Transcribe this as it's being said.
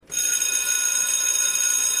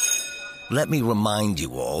let me remind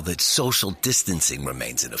you all that social distancing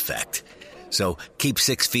remains in effect. So keep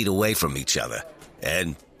 6 feet away from each other,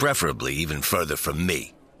 and preferably even further from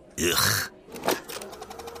me. Ugh.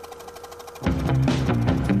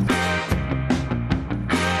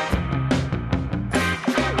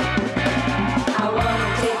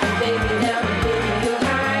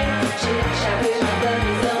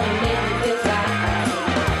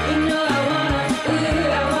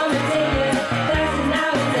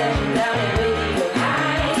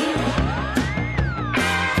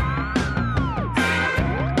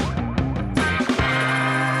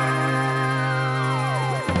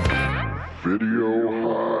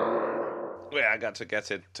 I got to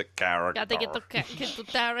get into character. Got to get the character.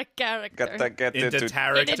 Got to get into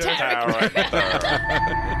character.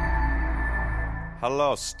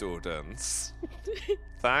 Hello, students.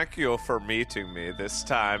 Thank you for meeting me this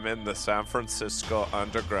time in the San Francisco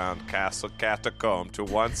Underground Castle Catacomb to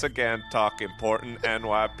once again talk important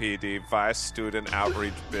NYPD Vice Student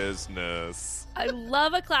Outreach business. I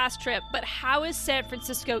love a class trip, but how is San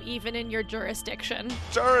Francisco even in your jurisdiction?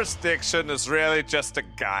 Jurisdiction is really just a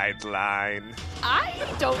guideline. I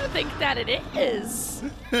don't think that it is.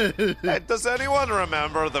 Hey, does anyone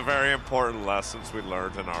remember the very important lessons we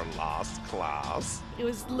learned in our last class? It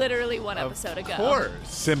was literally one episode ago. Of course.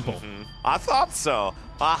 Simple. I thought so.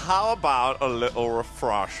 How about a little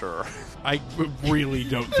refresher? I really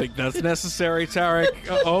don't think that's necessary, Tarek.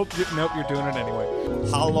 Nope, you're doing it anyway.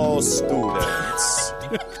 Hello, students.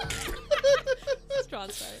 Strong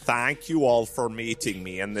start. Thank you all for meeting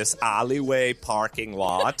me in this alleyway parking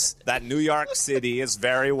lot that New York City is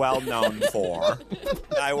very well known for.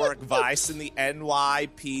 I work vice in the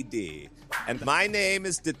NYPD, and my name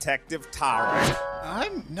is Detective Tarek.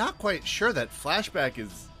 I'm not quite sure that flashback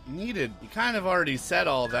is needed. You kind of already said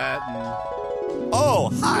all that.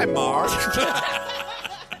 Oh, hi, Mark.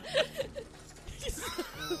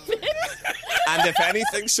 And if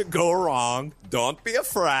anything should go wrong, don't be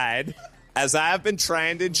afraid, as I have been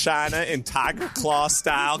trained in China in Tiger Claw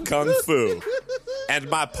style Kung Fu. And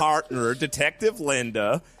my partner, Detective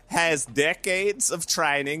Linda, has decades of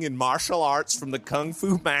training in martial arts from the Kung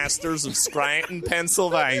Fu masters of Scranton,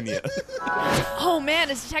 Pennsylvania. Oh man,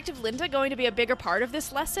 is Detective Linda going to be a bigger part of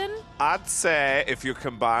this lesson? I'd say if you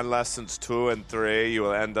combine lessons 2 and 3, you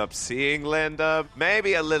will end up seeing Linda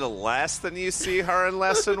maybe a little less than you see her in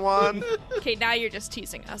lesson 1. Okay, now you're just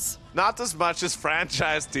teasing us. Not as much as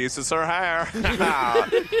franchise teases her hair.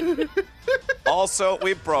 Also,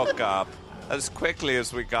 we broke up as quickly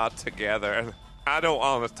as we got together. I don't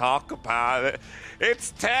want to talk about it. It's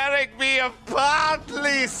tearing me apart,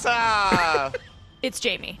 Lisa! It's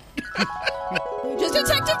Jamie. Just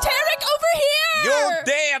Detective Tarek over here! You're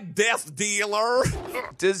dead, death dealer!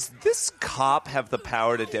 Does this cop have the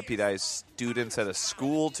power to deputize students at a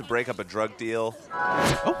school to break up a drug deal?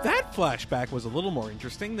 Oh, that flashback was a little more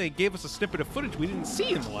interesting. They gave us a snippet of footage we didn't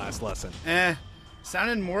see in the last lesson.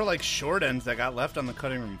 Sounded more like short ends that got left on the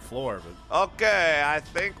cutting room floor, but Okay, I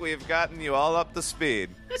think we've gotten you all up to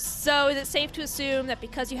speed. So is it safe to assume that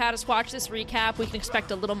because you had us watch this recap, we can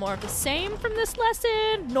expect a little more of the same from this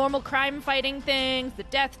lesson? Normal crime fighting things, the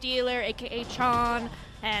death dealer, aka Chan,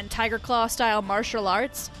 and Tiger Claw style martial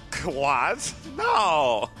arts? What?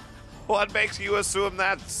 No! What makes you assume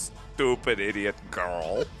that, stupid idiot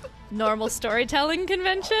girl? Normal storytelling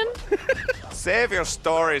convention? Save your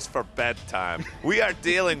stories for bedtime. We are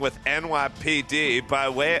dealing with NYPD by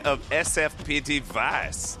way of SFPD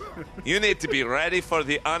Vice. You need to be ready for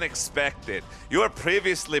the unexpected. You were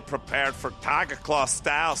previously prepared for Tiger Claw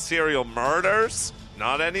style serial murders?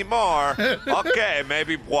 Not anymore. Okay,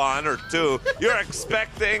 maybe 1 or 2. You're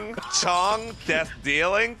expecting Chong death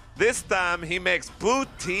dealing? This time he makes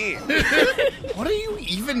poutine. what are you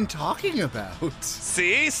even talking about?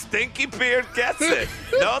 See? Stinky Beard gets it.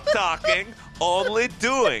 No talking, only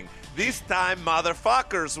doing. This time,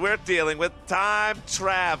 motherfuckers, we're dealing with time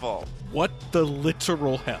travel. What the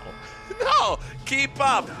literal hell? No, keep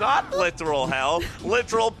up. Not literal hell.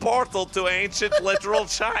 Literal portal to ancient literal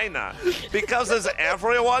China. Because as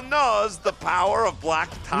everyone knows, the power of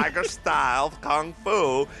Black Tiger style Kung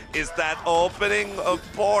Fu is that opening of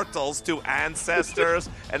portals to ancestors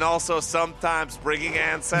and also sometimes bringing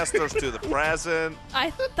ancestors to the present.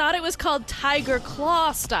 I thought it was called Tiger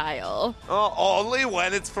Claw style. Oh, only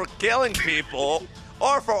when it's for killing people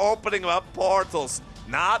or for opening up portals.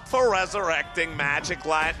 Not for resurrecting magic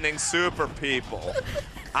lightning super people.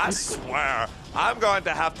 I swear, I'm going to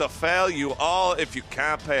have to fail you all if you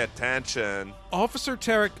can't pay attention. Officer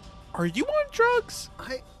Tarek, are you on drugs?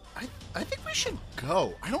 I think we should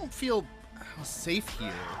go. I don't feel safe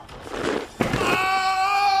here.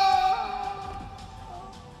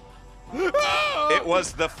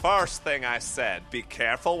 was the first thing I said. Be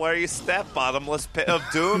careful where you step. Bottomless pit of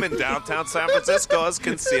doom in downtown San Francisco is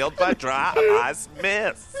concealed by dry ice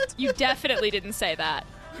mist. You definitely didn't say that.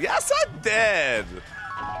 Yes, I did.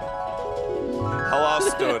 Hello,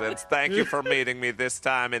 students. Thank you for meeting me this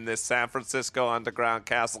time in this San Francisco underground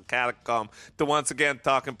castle catacomb to once again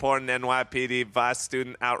talk important NYPD Vice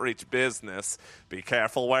student outreach business. Be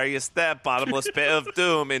careful where you step. Bottomless pit of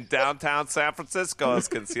doom in downtown San Francisco is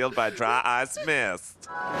concealed by dry ice mist.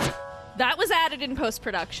 That was added in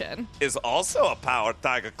post-production. Is also a power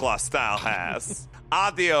Tiger Claw style has.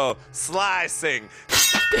 Audio slicing.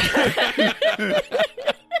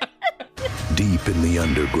 Deep in the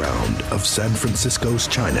underground of San Francisco's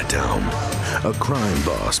Chinatown, a crime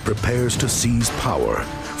boss prepares to seize power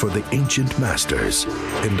for the ancient masters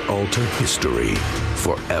and alter history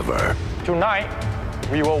forever. Tonight,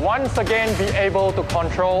 we will once again be able to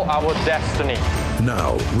control our destiny.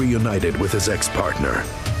 Now reunited with his ex-partner,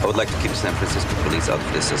 I would like to keep San Francisco police out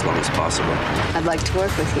of this as long as possible. I'd like to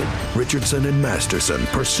work with you. Richardson and Masterson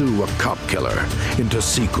pursue a cop killer into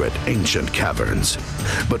secret ancient caverns.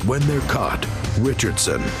 But when they're caught,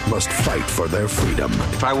 Richardson must fight for their freedom.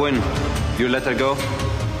 If I win, you let her go?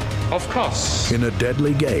 Of course. In a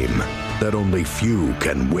deadly game that only few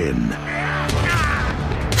can win.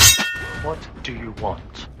 What do you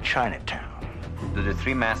want, Chinatown? Do the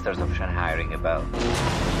three masters of Shanghai ring a bell?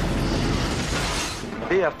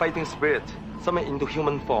 They are fighting spirits, summoned into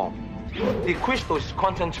human form. The crystal is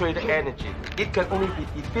concentrated energy. It can only be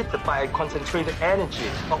defeated by a concentrated energy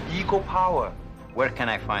of equal power. Where can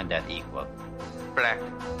I find that equal? Black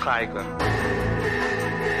Tiger.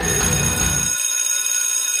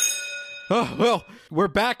 Oh, well, we're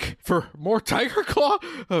back for more Tiger Claw?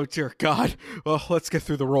 Oh, dear God. Well, let's get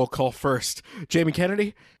through the roll call first. Jamie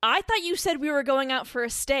Kennedy? I thought you said we were going out for a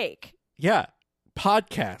steak. Yeah,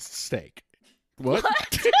 podcast steak. What?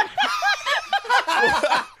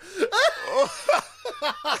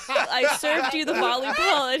 I served you the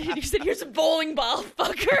volleyball and you said, here's a bowling ball,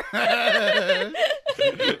 fucker.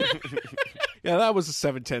 Yeah, that was a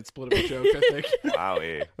 7-10 split of a joke, I think.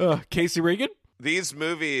 Wowie. Casey Reagan? These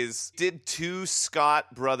movies did 2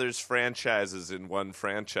 Scott Brothers franchises in one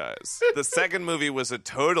franchise. The second movie was a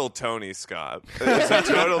total Tony Scott. It was a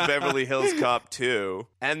total Beverly Hills Cop 2.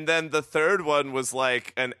 And then the third one was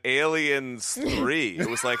like an Aliens 3. It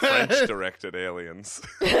was like French-directed Aliens.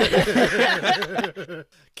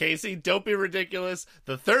 Casey, don't be ridiculous.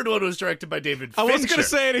 The third one was directed by David Fincher. I wasn't going to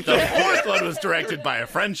say anything. The fourth one was directed by a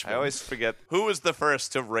Frenchman. I always forget who was the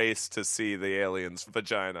first to race to see the alien's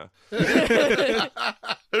vagina.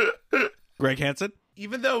 Greg Hansen?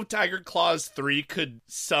 Even though Tiger Claws 3 could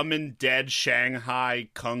summon dead Shanghai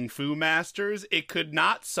kung fu masters, it could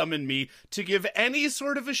not summon me to give any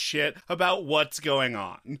sort of a shit about what's going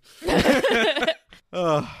on.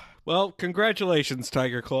 Well, congratulations,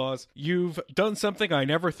 Tiger Claws. You've done something I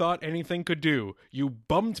never thought anything could do. You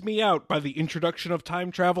bummed me out by the introduction of time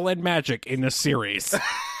travel and magic in a series.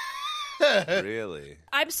 Really?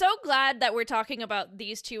 I'm so glad that we're talking about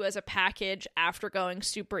these two as a package after going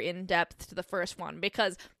super in-depth to the first one,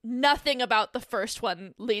 because nothing about the first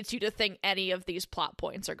one leads you to think any of these plot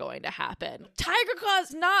points are going to happen. Tiger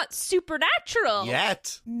Claw's not supernatural.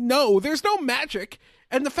 Yet. No, there's no magic.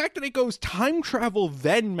 And the fact that it goes time travel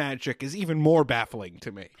then magic is even more baffling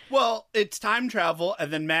to me. Well, it's time travel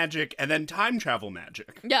and then magic and then time travel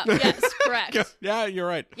magic. Yeah, yes, correct. Yeah, you're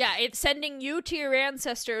right. Yeah, it's sending you to your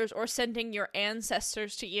ancestors or sending your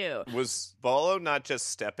ancestors to you. Was Bolo not just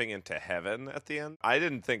stepping into heaven at the end? I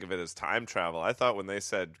didn't think of it as time travel. I thought when they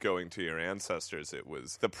said going to your ancestors, it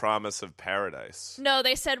was the promise of paradise. No,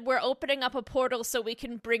 they said we're opening up a portal so we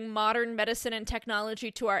can bring modern medicine and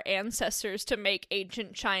technology to our ancestors to make ancient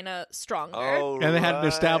China stronger. Oh, and they had an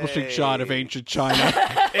establishing shot of ancient China.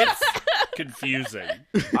 It's confusing.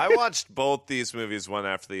 I watched both these movies one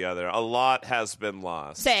after the other. A lot has been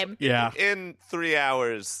lost. Same. Yeah. In 3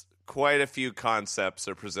 hours, quite a few concepts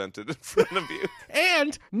are presented in front of you.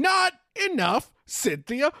 And not enough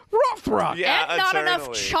Cynthia Rothrock. Yeah, and not enough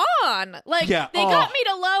eternally. Chon. Like, Yeah, they got me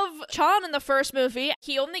to love Chon in the first movie.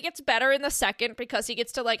 He only gets better in the second because he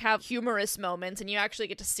gets to, like, have humorous moments and you actually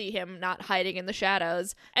get to see him not hiding in the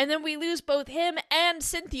shadows. And then we lose both him and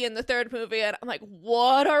Cynthia in the third movie, and I'm like,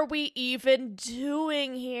 what are we even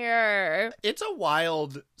doing here? It's a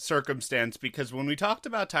wild circumstance because when we talked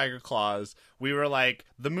about Tiger Claws, we were like,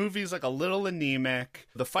 the movie's like a little anemic.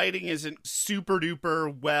 The fighting isn't super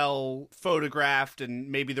duper well photographed and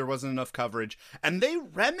maybe there wasn't enough coverage. And they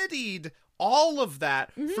remedied all of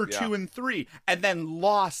that for 2 and 3 and then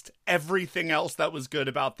lost everything else that was good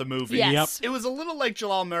about the movie. Yes. It was a little like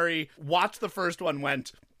Jalal Murray watched the first one,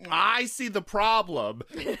 went, I see the problem.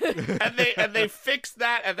 and they fixed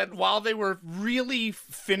that, and then while they were really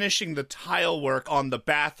finishing the tile work on the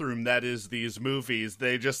bathroom that is these movies,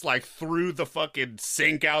 they just like threw the fucking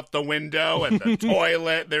sink out the window and the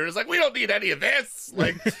toilet. They're just like, we don't need any of this.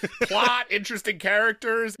 Like, plot, interesting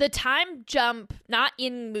characters. The time jump, not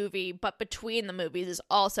in movie, but between the movies, is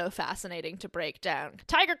also fascinating to break down.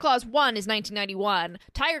 Tiger Claws 1 is 1991.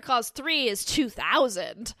 Tiger Claws 3 is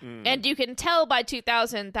 2000. And you can tell by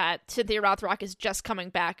 2000 that Cynthia Rothrock is just coming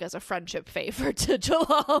back as a friendship favor to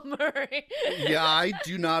Jalal Murray. Yeah, I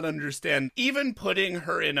do not understand even putting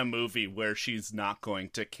her in a movie where she's not going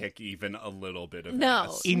to kick even a little bit of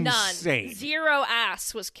ass. Insane. None. Zero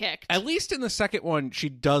ass was kicked. At least in the second one, she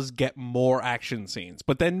does get more action scenes.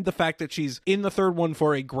 But then the fact that she's in the third one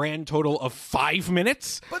for a grand total of 5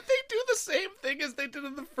 minutes. But they do the same thing as they did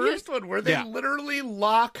in the first one, where they literally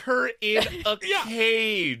lock her in a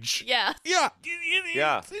cage. Yeah. Yeah.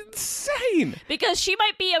 It's insane. Because she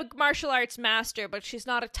might be a martial arts master, but she's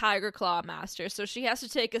not a Tiger Claw master, so she has to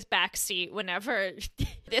take a back seat whenever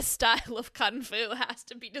this style of kung fu has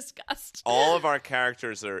to be discussed. All of our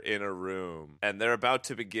characters are in a room, and they're about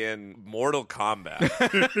to begin Mortal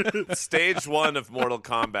Kombat. Stage 1 of Mortal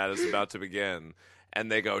Kombat is about to begin. And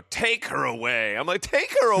they go, take her away. I'm like,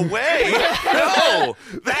 take her away? No!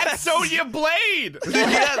 That's Sonya Blade!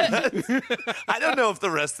 I don't know if the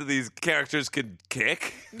rest of these characters can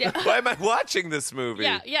kick. Yeah. Why am I watching this movie?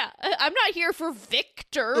 Yeah. I'm not here for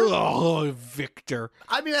Victor. Oh, Victor.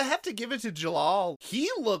 I mean, I have to give it to Jalal. He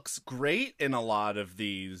looks great in a lot of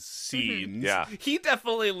these scenes. Yeah. He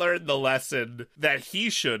definitely learned the lesson that he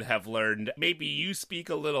should have learned. Maybe you speak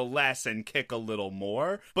a little less and kick a little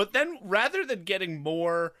more. But then rather than getting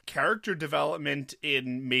more character development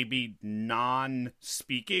in maybe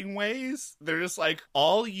non-speaking ways, they're just like,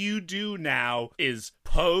 all you do now is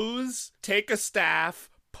pose, take a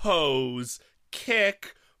staff, pose,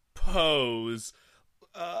 kick, pose,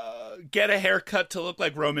 get a haircut to look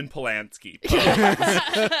like Roman Polanski.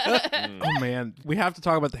 Oh, man. We have to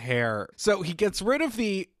talk about the hair. So he gets rid of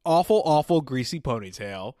the awful greasy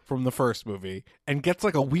ponytail from the first movie and gets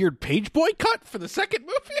like a weird page boy cut for the second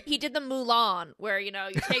movie. He did the Mulan, where, you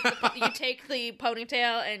take the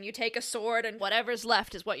ponytail and you take a sword and whatever's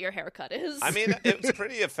left is what your haircut is. I mean, it was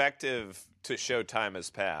pretty effective to show time has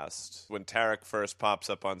passed. When Tarek first pops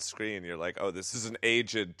up on screen, you're like, oh, this is an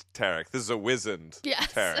aged Tarek. This is a wizened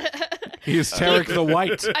Tarek. He is Tarek the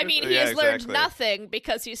White. I mean, he has learned nothing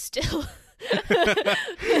because he's still...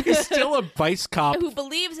 He's still a vice cop who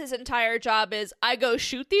believes his entire job is, I go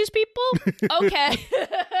shoot these people? Okay.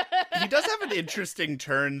 He does have an interesting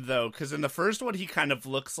turn, though, because in the first one, he kind of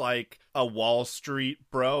looks like a Wall Street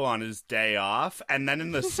bro on his day off. And then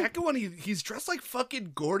in the second one, he's dressed like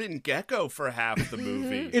fucking Gordon Gekko for half the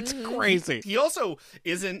movie. It's crazy. He also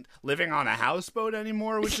isn't living on a houseboat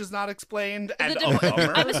anymore, which is not explained. And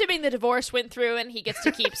I'm assuming the divorce went through and he gets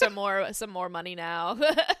to keep some more money now.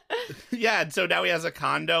 Yeah, and so now he has a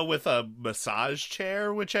condo with a massage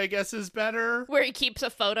chair, which I guess is better. Where he keeps a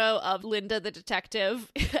photo of Linda the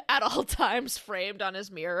detective at all times framed on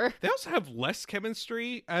his mirror. They also have less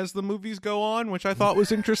chemistry as the movies go on, which I thought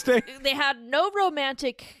was interesting. They had no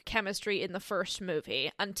romantic chemistry in the first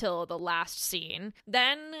movie until the last scene.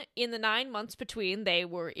 Then, in the 9 months between, they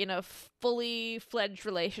were in a fully fledged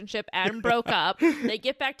relationship and broke up. They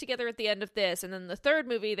get back together at the end of this, and then the third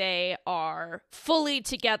movie, they are fully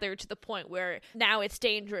together to the point where now it's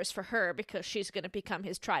dangerous for her because she's going to become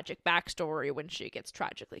his tragic backstory when she gets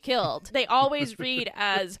tragically killed. They always read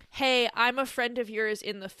as, hey, I'm a friend of yours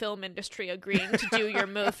in the film industry agreeing to do your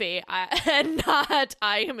movie, and not,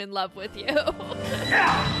 I am in love with you.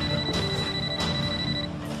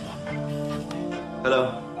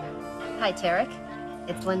 Hello. Hi, Tarek.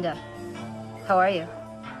 It's Linda. How are you?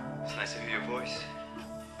 It's nice to hear your voice.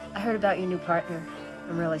 I heard about your new partner.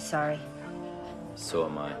 I'm really sorry. So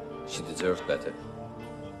am I. She deserves better.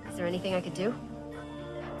 Is there anything I could do?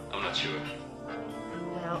 I'm not sure.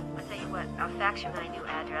 Well, I'll tell you what. I'll fax you my new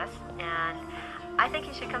address, and I think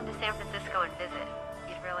you should come to San Francisco and visit.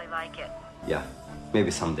 You'd really like it. Yeah,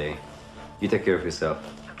 maybe someday. You take care of yourself.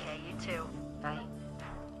 Okay, you too. Bye.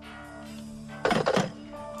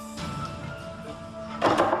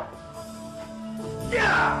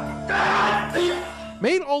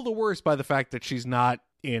 Made all the worse by the fact that she's not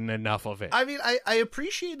in enough of it. I mean, I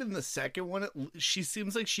appreciate in the second one, she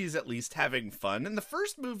seems like she's at least having fun. In the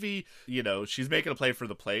first movie, she's making a play for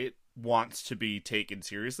the plate, wants to be taken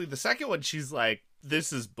seriously. The second one, she's like,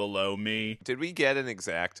 This is below me. Did we get an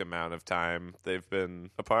exact amount of time they've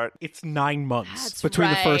been apart? It's 9 months That's between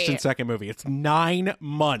the first and right. second movie. It's 9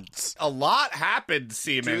 months. A lot happened,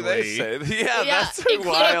 seemingly. Do they say? Yeah, that's a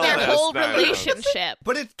including wild their ass whole 9 months. relationship.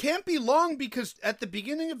 But it can't be long because at the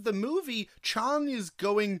beginning of the movie, Chong is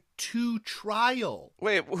going to trial.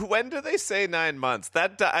 Wait, when do they say 9 months?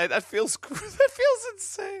 That feels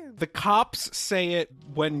insane. The cops say it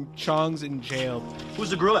when Chong's in jail.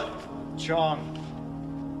 Who's the gorilla? Chong.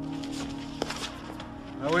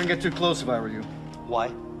 I wouldn't get too close if I were you.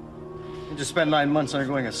 Why? He just spent 9 months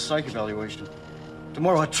undergoing a psych evaluation.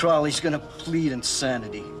 Tomorrow at trial, he's gonna plead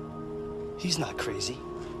insanity. He's not crazy.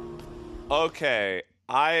 Okay,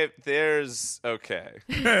 okay.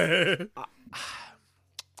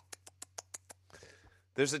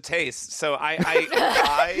 There's a taste. So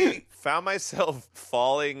I found myself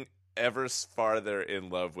falling ever farther in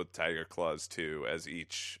love with Tiger Claws 2 as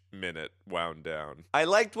each minute wound down. I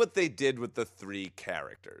liked what they did with the 3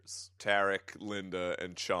 characters, Tarek, Linda,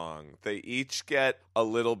 and Chong. They each get a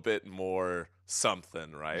little bit more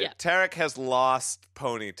something, right? Yeah. Tarek has lost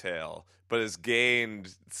Ponytail, but has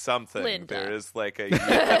gained something. Linda. There is like a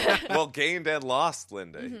gained and lost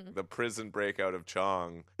Linda. Mm-hmm. The prison breakout of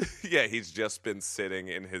Chong. Yeah, he's just been sitting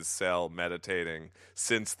in his cell meditating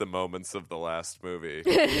since the moments of the last movie.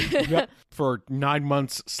 Yep. For 9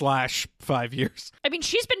 months / 5 years. I mean,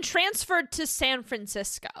 she's been transferred to San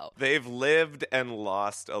Francisco. They've lived and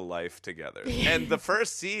lost a life together. And the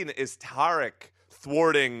first scene is Tarek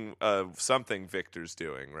thwarting something Victor's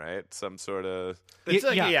doing, right? Some sort of... It's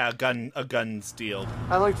like, a gun steal.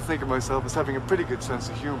 I like to think of myself as having a pretty good sense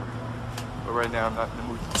of humor. But right now I'm not in the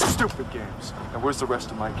mood for stupid games. And where's the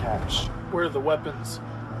rest of my cash? Where are the weapons?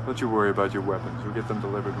 Don't you worry about your weapons. You'll get them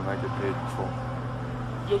delivered when I get paid in full.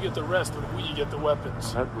 You'll get the rest when we get the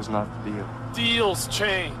weapons. That was not the deal. Deals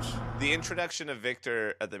change. The introduction of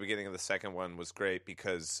Victor at the beginning of the second one was great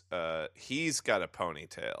because he's got a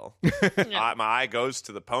ponytail. My eye goes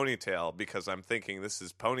to the ponytail because I'm thinking this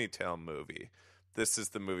is Ponytail movie. This is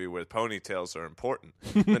the movie where ponytails are important.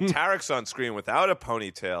 Then Tarek's on screen without a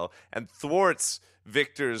ponytail and thwarts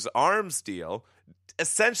Victor's arms deal,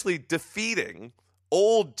 essentially defeating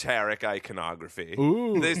old Tarek iconography.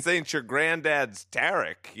 Ooh. This ain't your granddad's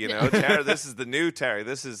Tarek, you know. This is the new Tarek.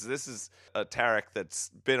 This is a Tarek that's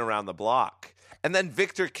been around the block. And then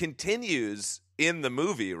Victor continues in the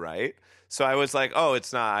movie, right? So I was like, oh,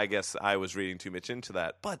 it's not. I guess I was reading too much into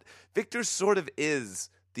that. But Victor sort of is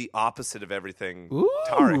the opposite of everything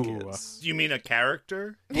Tarek is. You mean a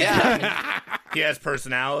character? Yeah. He has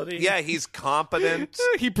personality? Yeah, he's competent.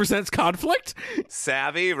 He presents conflict.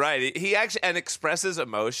 Savvy, right. He actually and expresses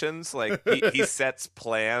emotions. Like he sets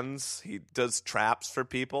plans. He does traps for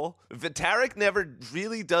people. Tarek never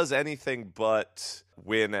really does anything but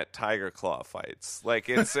win at Tiger Claw fights. Like,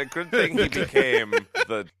 it's a good thing he became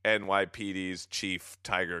the NYPD's chief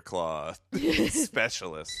Tiger Claw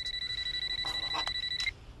specialist.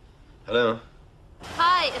 Hello.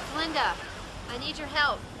 Hi, it's Linda. I need your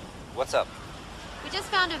help. What's up? We just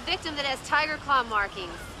found a victim that has tiger claw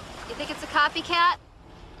markings. You think it's a copycat?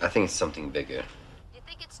 I think it's something bigger. You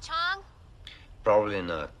think it's Chong? Probably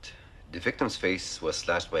not. The victim's face was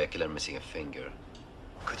slashed by a killer missing a finger.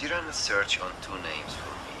 Could you run a search on 2 names for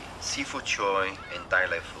me? Sifu Choi and Dai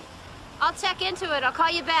Lai Fu. I'll check into it. I'll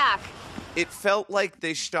call you back. It felt like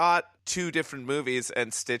they shot 2 different movies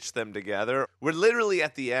and stitched them together. We're literally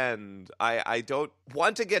at the end. I don't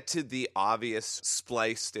want to get to the obvious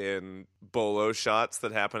spliced in bolo shots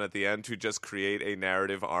that happen at the end to just create a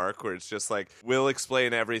narrative arc where it's just like, we'll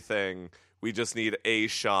explain everything. We just need a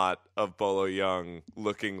shot of Bolo Young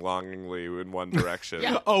looking longingly in one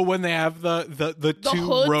direction. Oh, when they have the 2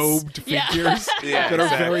 hoods? robed figures that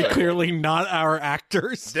are very clearly not our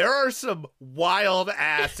actors. There are some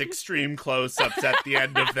wild-ass extreme close-ups at the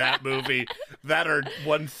end of that movie that are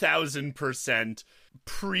 1,000%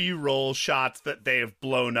 pre-roll shots that they have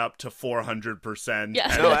blown up to 400%.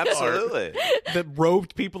 Yeah. No, absolutely. The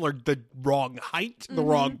robed people are the wrong height, the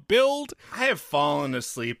wrong build. I have fallen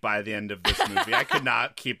asleep by the end of this movie. I could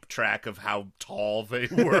not keep track of how tall they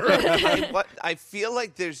were. I feel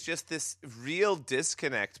like there's just this real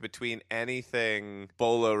disconnect between anything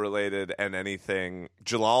Bolo related and anything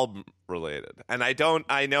Jalal related. And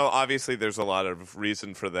I know obviously there's a lot of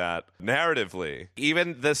reason for that narratively.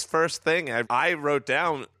 Even this first thing, I wrote wrote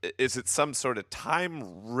down, is it some sort of time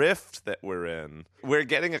rift that we're in? We're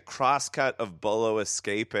getting a crosscut of Bolo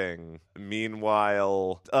escaping.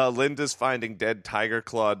 Meanwhile, Linda's finding dead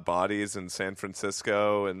tiger-clawed bodies in San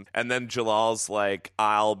Francisco. And then Jalal's like,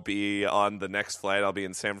 I'll be on the next flight. I'll be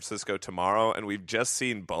in San Francisco tomorrow. And we've just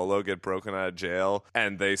seen Bolo get broken out of jail.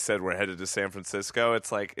 And they said we're headed to San Francisco.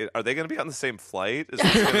 It's like, are they going to be on the same flight? Is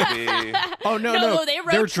this going to be... Oh, no.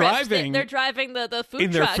 They're driving. They're driving the food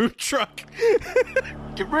in truck. their food truck.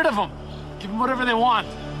 Get rid of them. Give them whatever they want.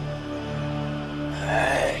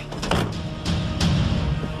 Hey.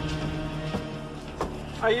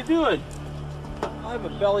 How you doing? I have a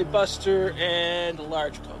belly buster and a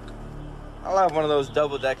large Coke. I'll have one of those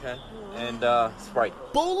double-decker and Sprite.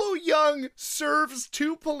 Bolo Young serves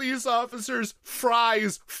 2 police officers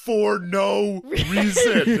fries for no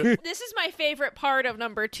reason. This is my favorite part of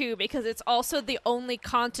number 2 because it's also the only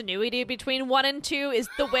continuity between 1 and 2 is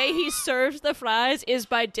the way he serves the fries is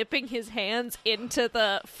by dipping his hands into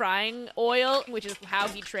the frying oil, which is how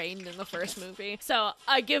he trained in the first movie. So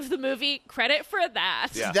I give the movie credit for that.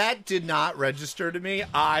 Yeah. That did not register to me.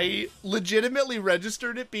 I legitimately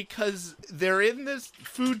registered it because they're in this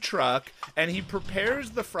food truck and he prepares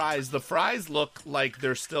the fries. The fries look like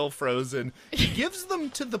they're still frozen. He gives them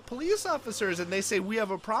to the police officers and they say, we have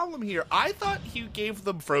a problem here. I thought he gave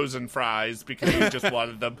them frozen fries because he just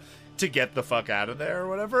wanted them to get the fuck out of there or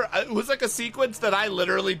whatever. It was like a sequence that I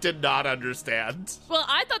literally did not understand. Well,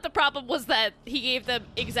 I thought the problem was that he gave them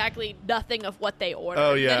exactly nothing of what they ordered.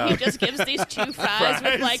 Oh, yeah. And he just gives these 2 fries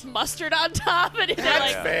with, like, mustard on top. And they're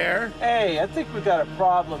like, fair. Hey, I think we got a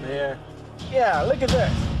problem here. Yeah, look at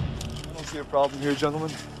this. I don't see a problem here,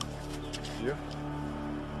 gentlemen. You?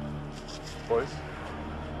 Boys?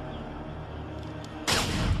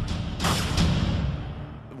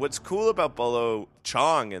 What's cool about Bolo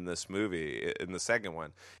Chong in this movie, in the second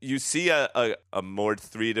one, you see a more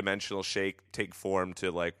three-dimensional take form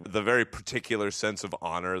to like the very particular sense of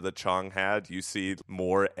honor that Chong had. You see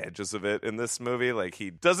more edges of it in this movie. Like he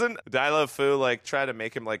doesn't Dai Fu like try to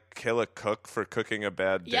make him like kill a cook for cooking a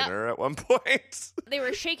bad dinner at one point. They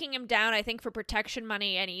were shaking him down, I think, for protection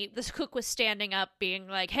money, and this cook was standing up being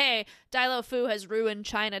like, hey, Dai Fu has ruined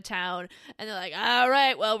Chinatown. And they're like, all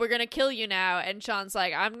right, well, we're going to kill you now. And Sean's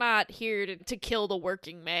like, I'm not here to kill the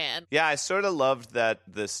working man. Yeah, I sort of loved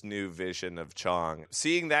this new vision of Chong.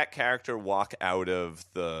 Seeing that character walk out of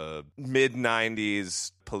the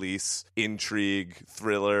mid-90s police intrigue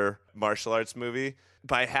thriller martial arts movie,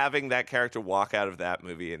 by having that character walk out of that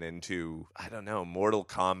movie and into, I don't know, Mortal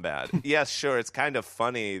Kombat. Yes, sure, it's kind of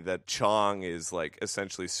funny that Chong is like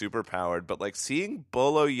essentially superpowered, but like seeing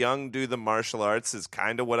Bolo Young do the martial arts is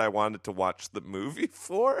kind of what I wanted to watch the movie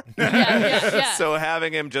for. Yeah. So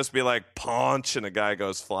having him just be like punch and a guy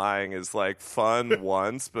goes flying is like fun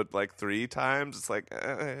once, but like 3 times it's like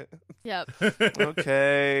Yep.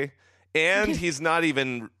 Okay. And he's not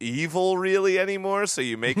even evil really anymore, so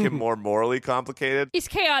you make him more morally complicated. He's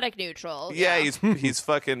chaotic neutral. Yeah, he's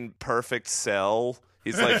fucking perfect Cell.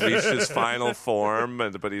 He's like reached his final form,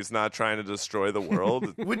 but he's not trying to destroy the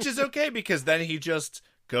world. Which is okay because then he just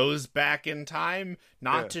goes back in time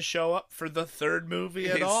not to show up for the 3rd movie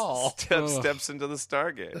at all. Steps into the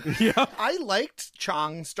Stargate. Yeah. I liked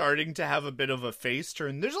Chong starting to have a bit of a face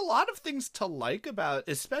turn. There's a lot of things to like about,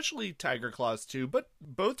 especially Tiger Claws 2, but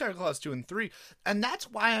both Tiger Claws 2 and 3. And that's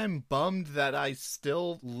why I'm bummed that I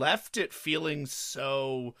still left it feeling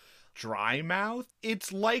so dry mouth.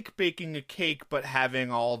 It's like baking a cake but having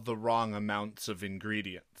all the wrong amounts of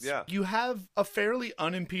ingredients. Yeah. You have a fairly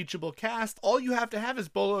unimpeachable cast. All you have to have is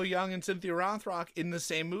Bolo Young and Cynthia Rothrock in the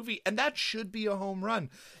same movie, and that should be a home run.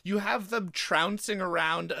 You have them trouncing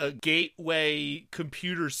around a gateway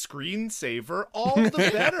computer screensaver, all the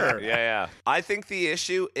better. Yeah. I think the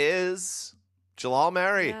issue is Jalal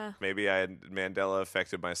Mary. Yeah. Maybe I had Mandela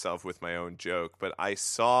affected myself with my own joke, but I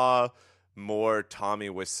saw more Tommy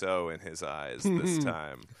Wiseau in his eyes this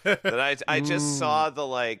time. That I just saw the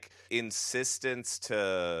like insistence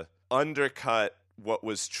to undercut what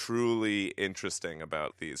was truly interesting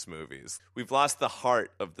about these movies. We've lost the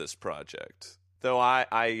heart of this project. Though I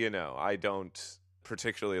don't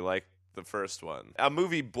particularly like the first one. A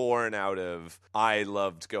movie born out of, I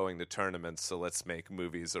loved going to tournaments, so let's make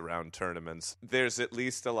movies around tournaments. There's at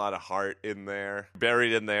least a lot of heart in there.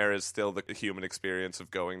 Buried in there is still the human experience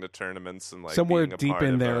of going to tournaments and like somewhere being a deep part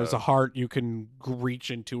in of there is a heart you can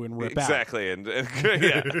reach into and rip out. Exactly. And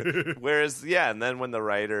yeah. Whereas, and then when the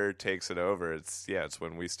writer takes it over, it's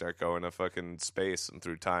when we start going to fucking space and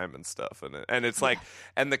through time and stuff. And it's like,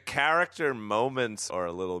 and the character moments are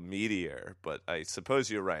a little meatier, but I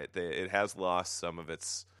suppose you're right. It has lost some of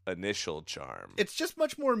its initial charm. It's just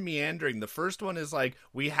much more meandering. The first one is like,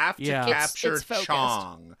 we have to Yeah. capture It's focused.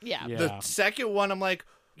 Chong. Yeah. The second one, I'm like,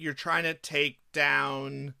 you're trying to take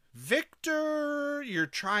down Victor. You're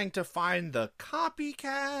trying to find the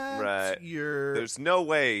copycat. Right. You're... There's no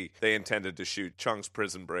way they intended to shoot Chung's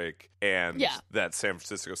prison break and that San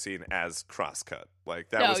Francisco scene as crosscut. Like,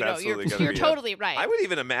 that was absolutely going to be You're totally right. I would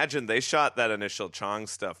even imagine they shot that initial Chong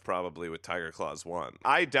stuff probably with Tiger Claws 1.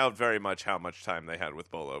 I doubt very much how much time they had with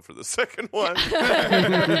Bolo for the second one.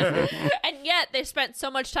 And yet they spent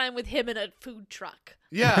so much time with him in a food truck.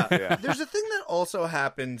 Yeah. Yeah. There's a thing that also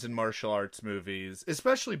happens in martial arts movies,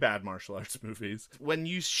 especially bad martial arts movies, when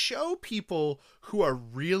you show people who are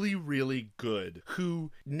really, really good,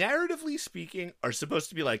 who, narratively speaking, are supposed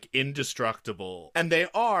to be, like, indestructible. And they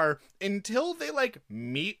are, until they, like,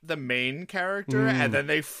 meet the main character, and then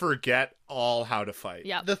they forget all how to fight.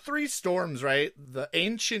 Yeah. The three storms, right? The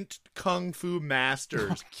ancient kung fu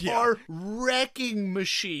masters are wrecking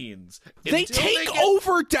machines. They Until take get-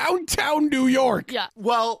 over downtown New York. Yeah.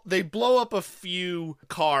 Well, they blow up a few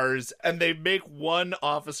cars and they make one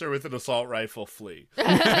officer with an assault rifle flee.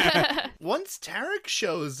 Once Tarek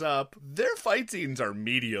shows up, their fight scenes are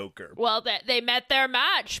mediocre. Well, they met their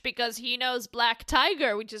match because he knows Black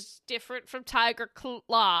Tiger, which is different from Tiger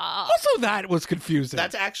Claw. Also, that was confusing.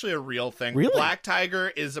 That's actually a real thing. Really? Black Tiger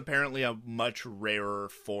is apparently a much rarer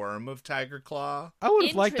form of Tiger Claw. I would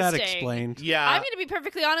have liked that Interesting. explained. Yeah. I'm going to be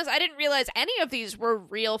perfectly honest. I didn't realize any of these were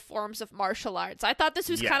real forms of martial arts. I thought this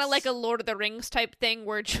was kind of Yes. like a Lord of the Rings type thing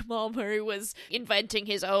where Jamal Murray was inventing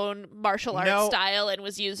his own martial arts style and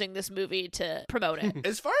was using this movie to promote it.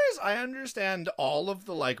 As far as I understand, all of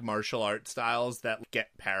the like martial art styles that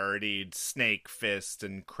get parodied, Snake Fist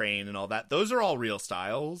and Crane and all that, those are all real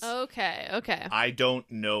styles. Okay. I don't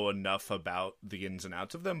know enough about the ins and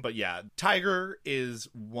outs of them, but yeah, Tiger is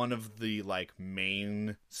one of the like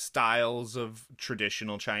main styles of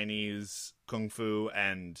traditional Chinese kung fu,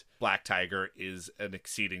 and Black Tiger is an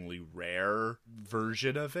exceedingly rare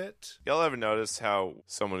version of it. Y'all ever notice how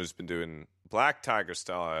someone who's been doing Black Tiger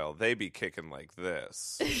style, they be kicking like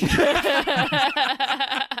this?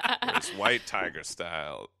 Whereas White Tiger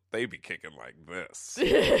style, they be kicking like this.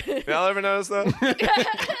 Y'all ever notice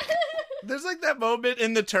that? There's like that moment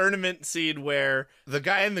in the tournament scene where the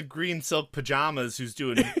guy in the green silk pajamas who's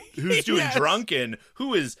doing Yes. drunken,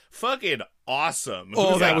 who is fucking awesome.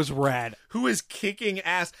 Oh, who's that like- was rad. Who is kicking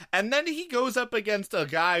ass, and then he goes up against a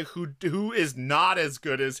guy who is not as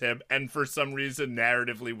good as him, and for some reason,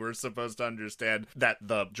 narratively, we're supposed to understand that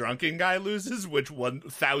the drunken guy loses, which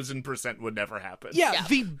 1000% would never happen. Yeah,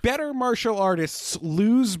 the better martial artists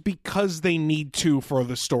lose because they need to for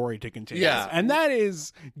the story to continue. Yeah. And that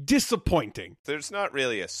is disappointing. There's not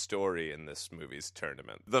really a story in this movie's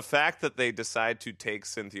tournament. The fact that they decide to take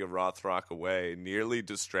Cynthia Rothrock away nearly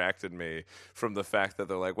distracted me from the fact that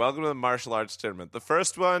they're like, welcome to the martial arts tournament. The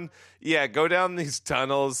first one, yeah, go down these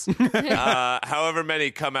tunnels. However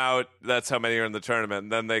many come out, that's how many are in the tournament.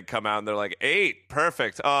 And then they come out and they're like, 8,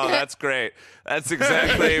 perfect. Oh, that's great. That's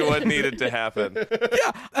exactly what needed to happen.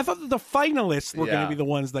 Yeah, I thought that the finalists were going Yeah. to be the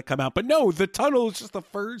ones that come out, but no, the tunnel is just the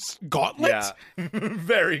first gauntlet. Yeah.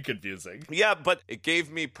 Very confusing. Yeah, but it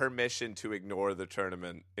gave me permission to ignore the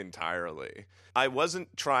tournament entirely. I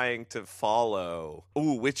wasn't trying to follow,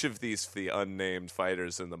 which of these the unnamed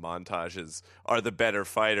fighters in the montages are the better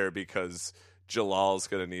fighter because Jalal's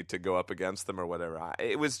going to need to go up against them or whatever.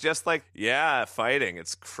 It was just like, yeah, fighting.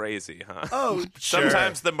 It's crazy, huh? Oh, sure.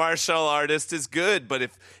 Sometimes the martial artist is good, but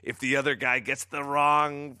if the other guy gets the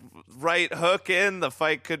wrong right hook in, the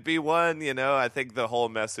fight could be won, you know? I think the whole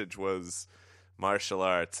message was martial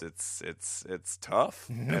arts, it's tough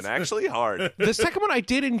and actually hard. The second one I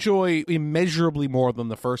did enjoy immeasurably more than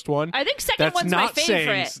the first one. I think second That's one's my not saying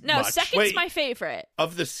favorite. No, much. second's Wait. my favorite.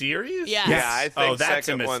 Of the series? Yeah. Yeah, I think that's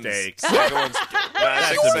a second one's- mistake. Second one's, I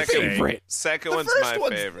think your second, favorite. second The one's first my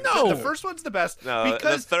one's favorite. no, the first one's the best No,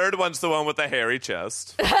 because the third one's the one with the hairy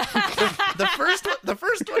chest. the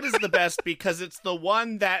first one is the best because it's the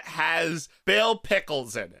one that has Bill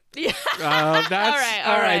Pickles in it. That's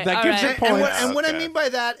all right. That gives you And points. what I Okay. mean by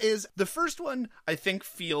that is the first one I think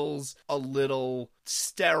feels a little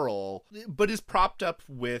sterile, but is propped up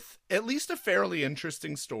with at least a fairly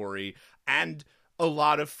interesting story and a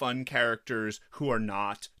lot of fun characters who are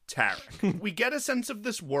not Tarek. We get a sense of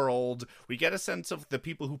this world. We get a sense of the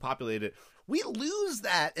people who populate it. We lose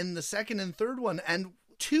that in the second and third one, and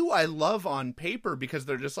 2 I love on paper because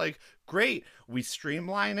they're just like, great, we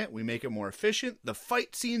streamline it, we make it more efficient, the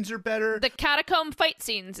fight scenes are better. The catacomb fight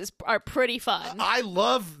scenes are pretty fun. I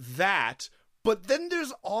love that, but then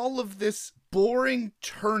there's all of this boring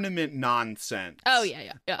tournament nonsense. Oh,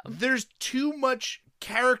 yeah. There's too much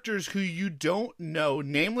characters who you don't know,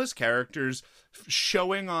 nameless characters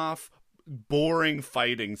showing off boring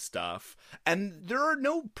fighting stuff. And there are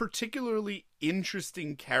no particularly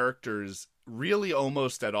interesting characters really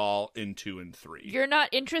almost at all in 2 and 3. You're not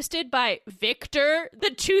interested by Victor, the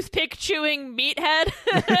toothpick chewing meathead?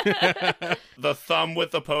 The thumb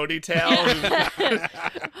with the ponytail?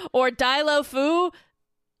 Or Dilo Fu?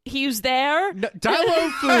 He's there. No, Dilo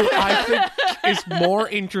Fu, I think, is more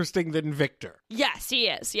interesting than Victor. Yes, he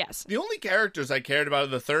is. Yes. The only characters I cared about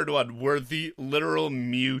in the third one were the literal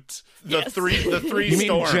mute, the Yes. three You mean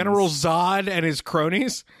storms. General Zod and his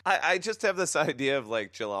cronies? I just have this idea of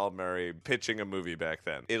like Jalal Murray pitching a movie back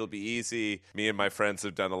then. It'll be easy. Me and my friends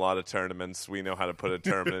have done a lot of tournaments. We know how to put a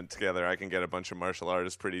tournament together. I can get a bunch of martial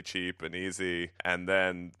artists pretty cheap and easy. And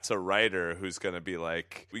then it's a writer who's going to be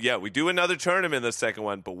like, yeah, we do another tournament in the second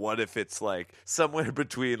one, but what if it's like somewhere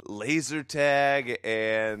between laser tag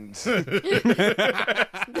and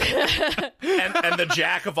and the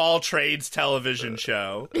Jack of all trades television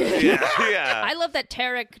show. yeah. I love that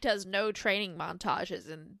Tarek does no training montages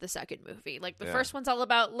in the second movie. Like, the first one's all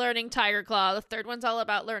about learning Tiger Claw, the third one's all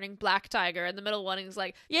about learning Black Tiger, and the middle one is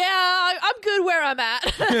like, yeah, I'm good where I'm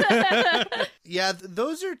at. Yeah,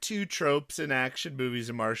 those are two tropes in action movies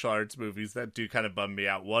and martial arts movies that do kind of bum me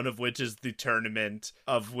out. One of which is the tournament,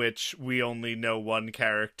 of which we only know one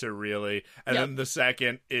character, really. And then the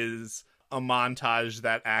second is a montage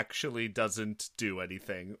that actually doesn't do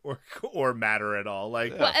anything or matter at all.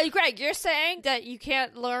 Like, Well, Greg, you're saying that you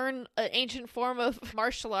can't learn an ancient form of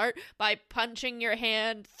martial art by punching your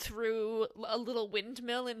hand through a little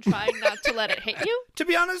windmill and trying not to let it hit you? to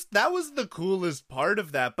be honest, that was the coolest part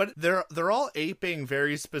of that. But they're all aping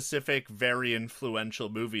very specific, very influential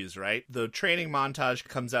movies, right? The training montage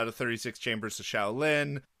comes out of 36 Chambers of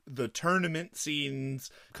Shaolin. The tournament scenes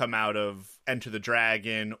come out of Enter the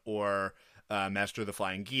Dragon or Master of the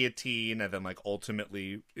Flying Guillotine, and then, like,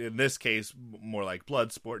 ultimately, in this case, more like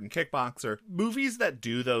Bloodsport and Kickboxer. Movies that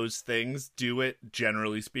do those things do it,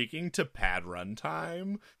 generally speaking, to pad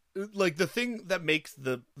runtime. Like, the thing that makes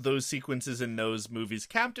those sequences in those movies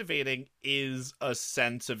captivating is a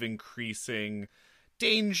sense of increasing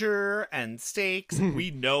danger and stakes. We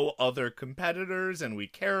know other competitors and we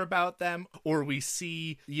care about them, or we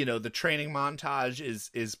see, the training montage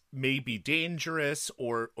is maybe dangerous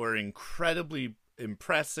or incredibly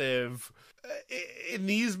impressive. In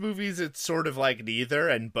these movies, it's sort of like neither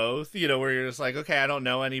and both, where you're just like, okay, I don't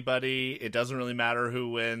know anybody. It doesn't really matter who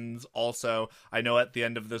wins. Also, I know at the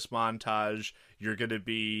end of this montage, you're going to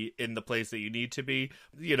be in the place that you need to be.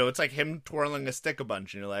 It's like him twirling a stick a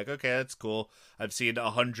bunch, and you're like, okay, that's cool. I've seen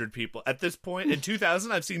 100 people. At this point, in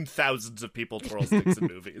 2000, I've seen thousands of people twirl sticks in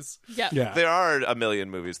movies. Yeah. There are a million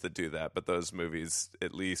movies that do that, but those movies,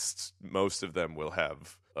 at least most of them, will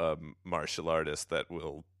have a martial artist that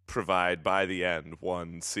will provide by the end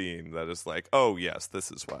one scene that is like, oh yes,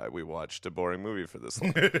 this is why we watched a boring movie for this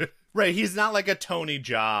long. Right, he's not like a Tony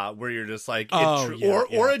Jaa where you're just like, or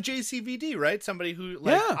a JCVD, right? Somebody who,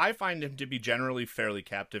 like, I find him to be generally fairly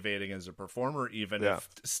captivating as a performer, even if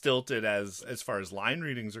stilted as far as line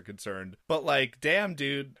readings are concerned. But, like, damn,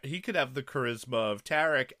 dude, he could have the charisma of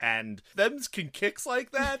Tarek, and them's can kicks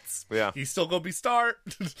like that. Yeah, he's still gonna be start.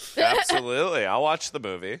 Absolutely, I'll watch the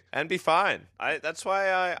movie and be fine. That's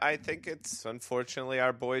why I think it's unfortunately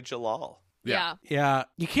our boy Jalal. Yeah.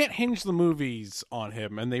 You can't hinge the movies on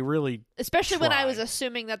him, and they really Especially when I try. was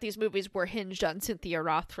assuming that these movies were hinged on Cynthia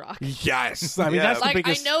Rothrock. Yes. I mean, that's the like,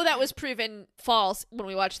 biggest... I know that was proven false when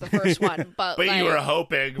we watched the first one, but But like, you were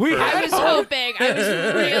hoping. I was hoping. I was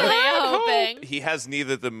really hoping. He has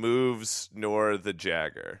neither the moves nor the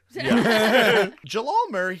Jagger. Jalal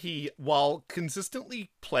Murray, while consistently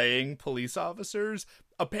playing police officers,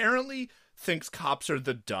 apparently thinks cops are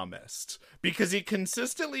the dumbest because he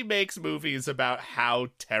consistently makes movies about how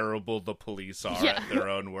terrible the police are at their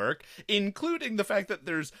own work, including the fact that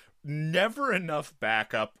there's never enough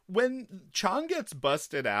backup. When Chong gets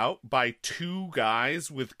busted out by two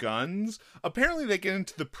guys with guns, apparently they get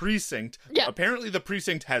into the precinct. Apparently the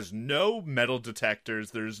precinct has no metal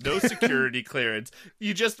detectors. There's no security clearance.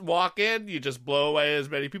 You just walk in, you just blow away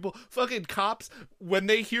as many people. Fucking cops, when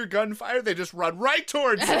they hear gunfire, they just run right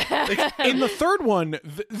towards it. Like, in the third one,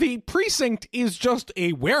 the precinct is just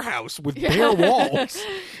a warehouse with bare walls.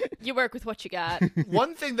 You work with what you got.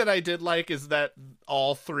 One thing that I did like is that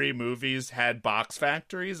all 3 movies had box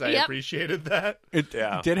factories. I appreciated that. It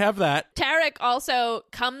did have that. Tarek also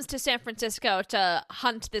comes to San Francisco to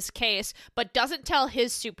hunt this case, but doesn't tell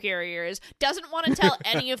his superiors, doesn't want to tell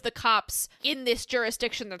any of the cops in this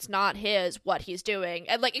jurisdiction that's not his what he's doing.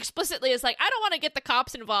 And like explicitly is like, I don't want to get the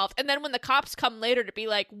cops involved. And then when the cops come later to be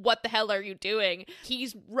like, what the hell are you doing?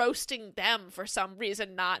 He's roasting them for some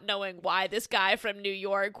reason, not knowing why this guy from New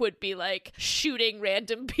York would be like shooting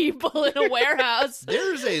random people in a warehouse.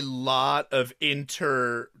 There's a lot of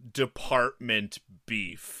inter-department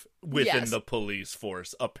beef within the police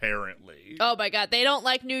force, apparently. Oh my god, they don't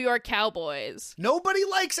like New York cowboys. Nobody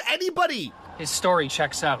likes anybody. His story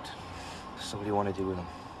checks out. So what do you want to do with him?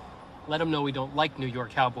 Let him know we don't like New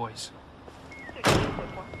York cowboys.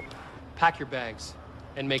 Pack your bags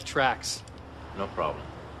and make tracks. No problem.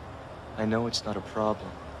 I know it's not a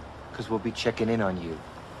problem, because we'll be checking in on you.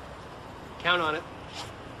 Count on it.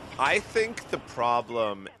 I think the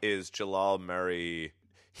problem is Jalal Murray.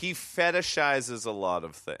 He fetishizes a lot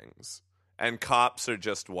of things, and cops are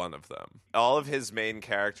just one of them. All of his main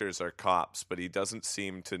characters are cops, but he doesn't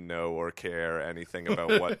seem to know or care anything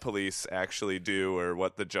about what police actually do or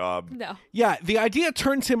what the job... No. Yeah, the idea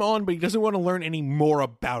turns him on, but he doesn't want to learn any more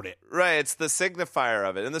about it. Right, it's the signifier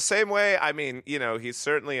of it. In the same way, I mean, you know, he's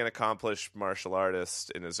certainly an accomplished martial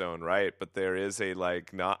artist in his own right, but there is a,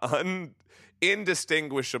 like,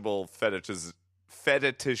 indistinguishable fetishization.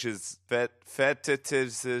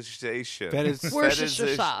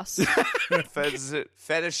 Worcestershire sauce.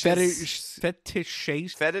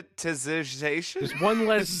 Fetishization? There's one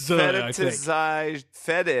less Z, I think.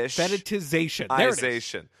 Fetishization. There it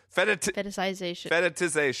is.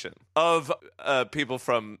 Fetishization of people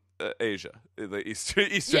from Asia, the Eastern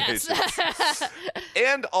Asia.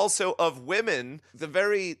 And also of women. The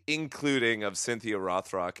very including of Cynthia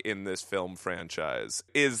Rothrock in this film franchise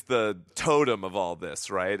is the totem of all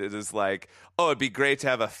this, right? It is like, oh, it'd be great to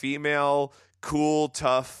have a female, cool,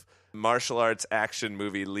 tough martial arts action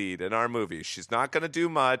movie lead in our movie. She's not going to do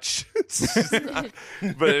much,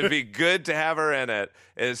 but it'd be good to have her in it.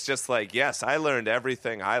 And it's just like, yes, I learned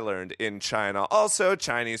everything I learned in China. Also,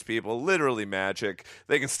 Chinese people, literally magic.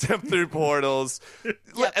 They can step through portals.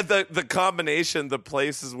 The combination, the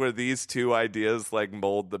places where these two ideas like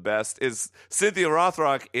mold the best is Cynthia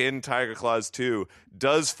Rothrock in Tiger Claws 2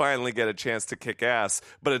 does finally get a chance to kick ass,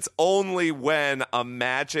 but it's only when a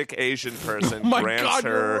magic Asian person grants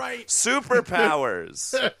her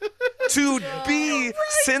superpowers to be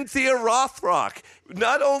Cynthia Rothrock.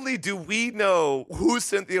 Not only do we know who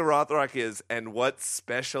Cynthia Rothrock is and what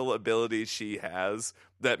special abilities she has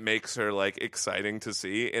that makes her like exciting to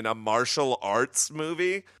see in a martial arts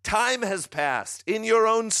movie, time has passed in your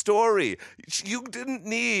own story. You didn't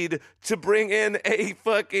need to bring in a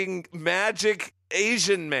fucking magic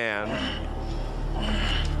Asian man.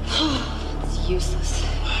 It's useless.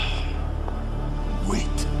 Wait.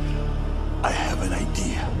 I have an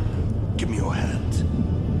idea. Give me your hand.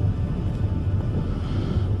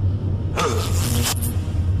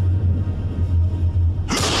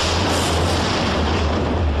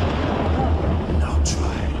 Now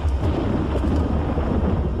try.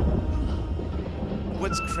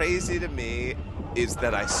 What's crazy to me is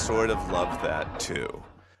that I sort of love that too.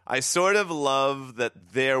 I sort of love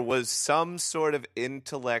that there was some sort of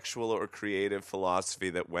intellectual or creative philosophy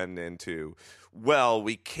that went into, well,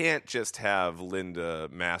 we can't just have Linda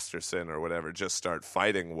Masterson or whatever just start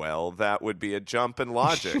fighting well. That would be a jump in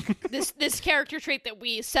logic. This character trait that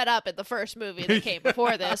we set up in the first movie that came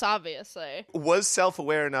before this, obviously. Was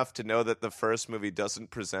self-aware enough to know that the first movie doesn't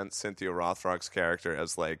present Cynthia Rothrock's character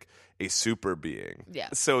as like a super being. Yeah.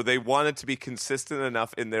 So they wanted to be consistent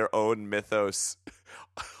enough in their own mythos,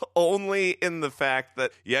 only in the fact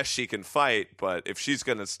that, yes, she can fight, but if she's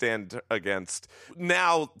going to stand against...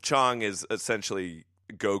 Now Chong is essentially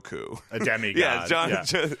Goku. A demigod. Yeah,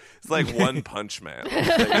 it's like One Punch Man.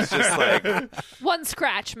 It's just like... One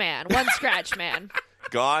Scratch Man.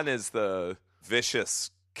 Gon is the vicious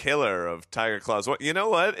killer of Tiger Claws. You know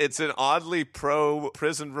what? It's an oddly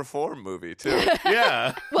pro-prison reform movie, too.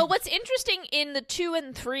 Yeah. Well, what's interesting in the 2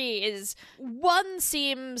 and 3 is 1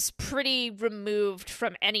 seems pretty removed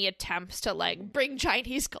from any attempts to, like, bring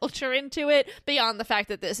Chinese culture into it, beyond the fact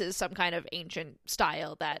that this is some kind of ancient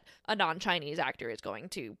style that a non-Chinese actor is going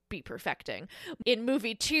to be perfecting. In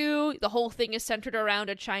movie 2, the whole thing is centered around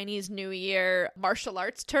a Chinese New Year martial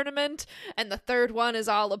arts tournament, and the third one is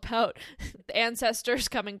all about the ancestors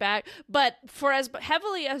coming coming back. But for as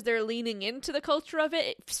heavily as they're leaning into the culture of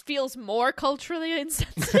it, it feels more culturally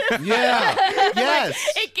insensitive. Yeah. Yes.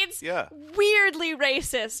 It gets weirdly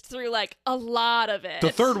racist through like a lot of it.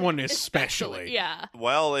 The third one especially. Yeah.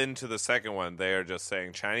 Well into the second one, they are just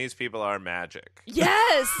saying Chinese people are magic.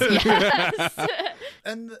 Yes. Yes.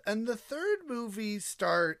 And the third movie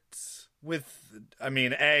starts with, I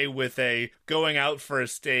mean, with a going out for a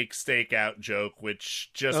stakeout joke,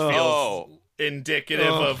 which just feels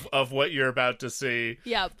indicative of what you're about to see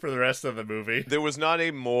for the rest of the movie. There was not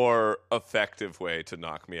a more effective way to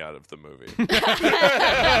knock me out of the movie.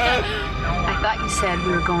 I thought you said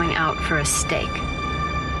we were going out for a steak.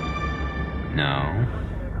 No.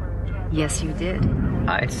 Yes, you did.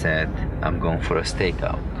 I said I'm going for a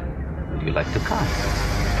stakeout. Would you like to come?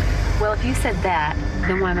 Well, if you said that,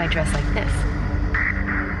 then why am I dressed like this?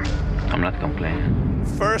 I'm not complaining.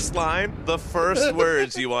 First line, the first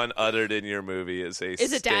words you want uttered in your movie is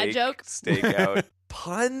a dad joke? Stakeout.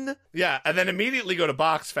 Pun? Yeah, and then immediately go to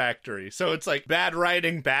Box Factory. So it's like bad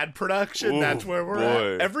writing, bad production. Ooh, that's where we're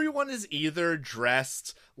boy. at. Everyone is either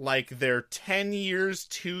dressed like they're 10 years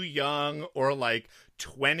too young or like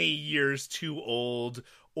 20 years too old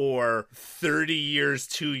or 30 years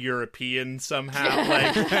too European somehow.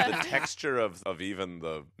 Like the texture of even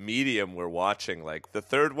the medium we're watching, like the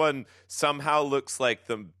third one somehow looks like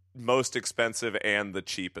the most expensive and the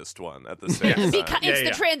cheapest one at the same time. Because it's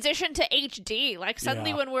the transition to HD. Like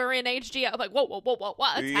suddenly when we're in HD, I'm like, whoa, what's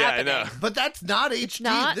happening? I know. But that's not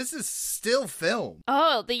HD. This is still film.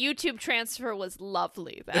 Oh, the YouTube transfer was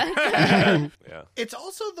lovely then. Yeah. It's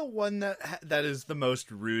also the one that is the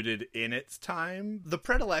most rooted in its time. The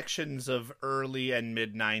predilections of early and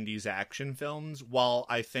mid 90s action films, while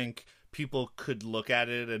I think people could look at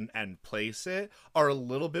it and place it, are a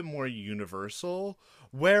little bit more universal.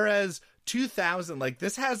 Whereas 2000, like,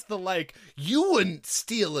 this has the, like, you wouldn't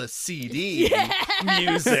steal a CD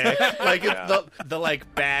music. Like, the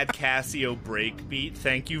like, bad Casio breakbeat.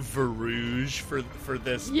 Thank you, Varouge, for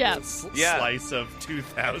this slice of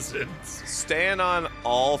 2000s. Staying on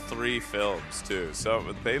all three films, too.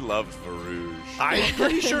 So they loved Varouge. I'm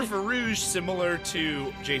pretty sure Varouge, similar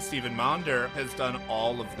to J. Stephen Maunder, has done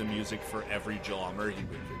all of the music for every Joel Murray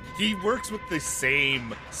movie. He works with the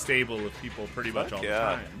same stable of people pretty much all the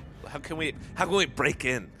time. How can we break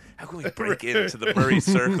in? How can we break into the Murray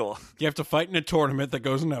circle? You have to fight in a tournament that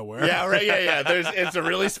goes nowhere. Yeah, right. Yeah. It's a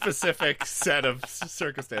really specific set of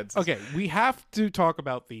circumstances. Okay, we have to talk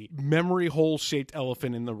about the memory hole-shaped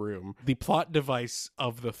elephant in the room, the plot device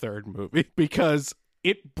of the third movie, because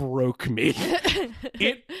it broke me.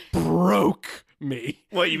 It broke me.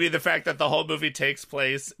 What, you mean the fact that the whole movie takes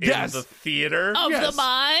place in the theater? Of the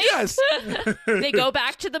mind? Yes. They go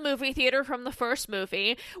back to the movie theater from the first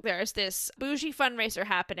movie. There's this bougie fundraiser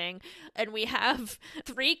happening, and we have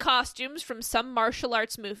 3 costumes from some martial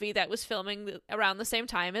arts movie that was filming around the same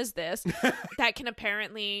time as this that can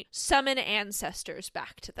apparently summon ancestors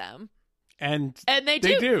back to them. And they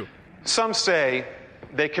do. Some say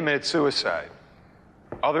they committed suicide.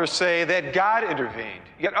 Others say that God intervened.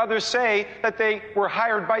 Yet others say that they were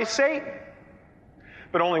hired by Satan.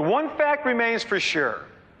 But only one fact remains for sure,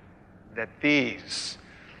 that these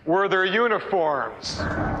were their uniforms.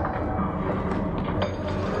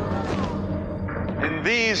 And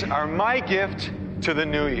these are my gift to the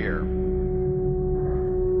new year.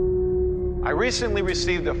 I recently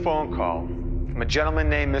received a phone call from a gentleman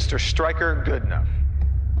named Mr. Stryker Goodenough.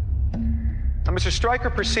 Now, Mr. Stryker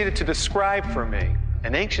proceeded to describe for me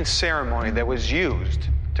an ancient ceremony that was used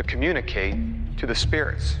to communicate to the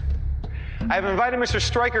spirits. I have invited Mr.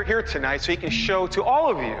 Stryker here tonight so he can show to all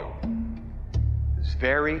of you this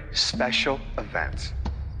very special event.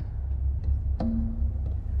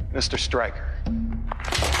 Mr. Stryker.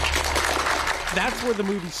 That's where the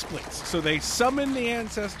movie splits. So they summon the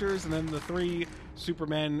ancestors, and then the 3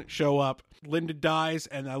 Supermen show up. Linda dies,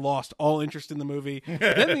 and I lost all interest in the movie.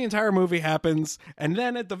 Then the entire movie happens, and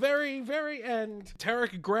then at the very, very end,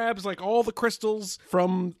 Tarek grabs like all the crystals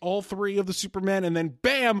from all 3 of the Supermen, and then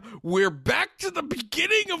bam, we're back to the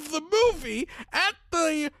beginning of the movie at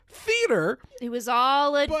the theater. It was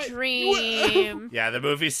all a dream. Yeah, the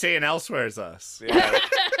movie's saying Elsewhere's us. Yeah.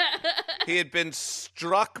 He had been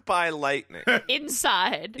struck by lightning.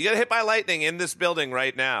 Inside. You got hit by lightning in this building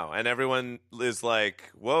right now. And everyone is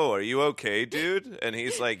like, whoa, are you okay, dude? And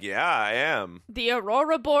he's like, yeah, I am. The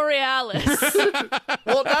Aurora Borealis.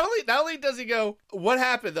 Well, not only does he go, what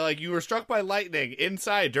happened? They're like, you were struck by lightning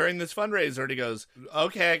inside during this fundraiser. And he goes,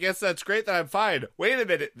 okay, I guess that's great that I'm fine. Wait a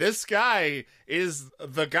minute. This guy is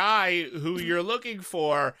the guy who you're looking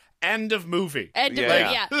for. End of movie. End of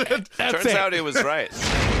movie, yeah. Turns out he was right.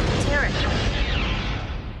 Tarek,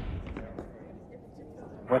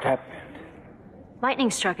 What happened? Lightning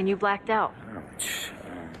struck and you blacked out.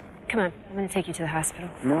 Come on, I'm going to take you to the hospital.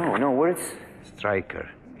 No, where's Stryker.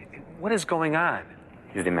 what is going on?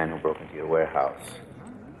 He's the man who broke into your warehouse.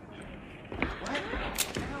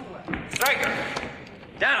 Stryker!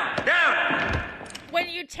 Down! When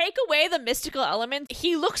you take away the mystical element,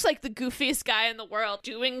 he looks like the goofiest guy in the world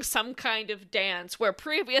doing some kind of dance where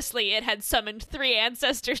previously it had summoned 3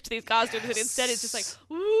 ancestors to these costumes, and instead it's just like,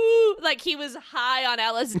 woo, like he was high on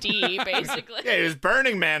LSD, basically. Yeah, he was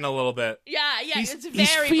Burning Man a little bit. Yeah, it's very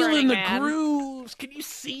He's feeling Burning the Man. grooves. Can you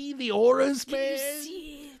see the auras, man? Can you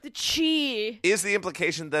see the chi? Is the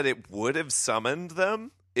implication that it would have summoned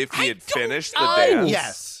them if he had finished the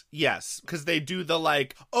dance? Yes, because they do the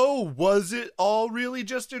like, oh, was it all really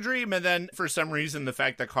just a dream? And then for some reason, the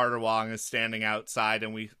fact that Carter Wong is standing outside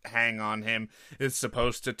and we hang on him is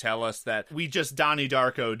supposed to tell us that we just Donnie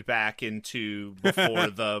Darko'd back into before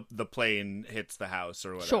the plane hits the house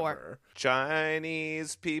or whatever. Sure.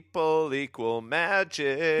 Chinese people equal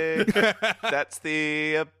magic. That's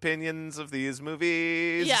the opinions of these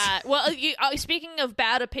movies. Yeah, well, speaking of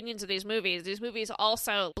bad opinions of these movies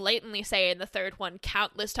also blatantly say in the third one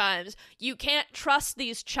countless times, you can't trust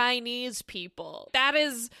these Chinese people. That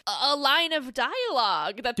is a line of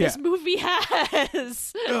dialogue that this movie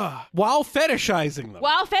has. While fetishizing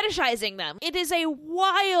them. It is a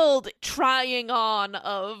wild trying on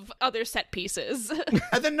of other set pieces.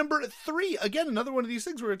 And then number 3, again, another one of these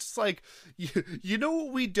things where it's like, you know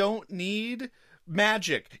what we don't need?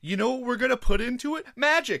 Magic. You know what we're gonna put into it?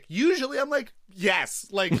 Magic. Usually I'm like, yes.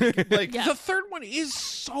 Like The third one is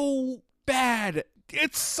so bad.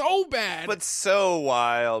 It's so bad. But so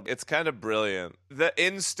wild. It's kind of brilliant. The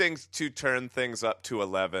instinct to turn things up to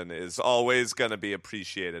 11 is always going to be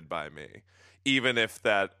appreciated by me, even if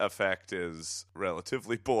that effect is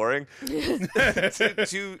relatively boring.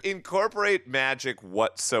 to incorporate magic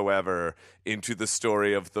whatsoever into the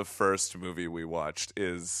story of the first movie we watched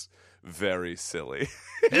is very silly.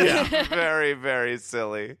 It's very, very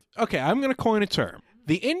silly. Okay, I'm going to coin a term.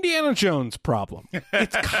 The Indiana Jones problem.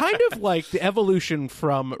 It's kind of like the evolution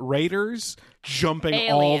from Raiders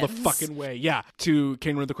jumping all the fucking way, to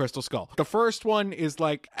Kingdom of the Crystal Skull. The first one is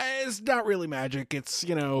like, it's not really magic. It's,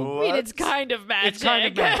 I mean, it's kind of magic. It's kind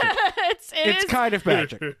of magic. It's kind of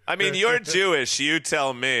magic. I mean, you're Jewish. You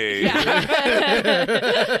tell me.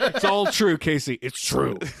 It's all true, Casey. It's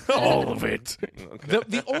true. All of it. Okay.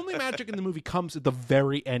 The only magic in the movie comes at the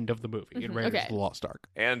very end of the movie in Raiders of the Lost Ark.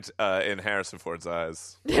 And in Harrison Ford's eyes.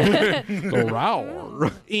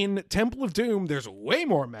 In Temple of Doom, there's way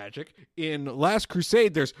more magic. In Last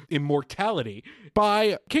Crusade, there's immortality.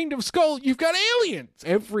 By Kingdom Skull, you've got aliens.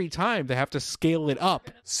 Every time they have to scale it up.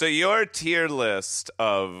 So your tier list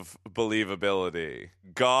of believability,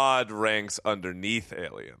 God ranks underneath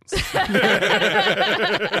aliens.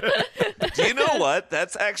 Do you know what?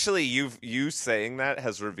 That's actually, you saying that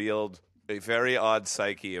has revealed a very odd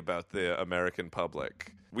psyche about the American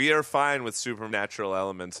public. We are fine with supernatural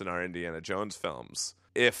elements in our Indiana Jones films.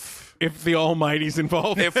 If the Almighty's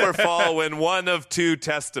involved. If we're following one of 2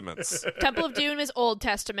 testaments. Temple of Doom is Old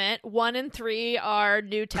Testament. 1 and 3 are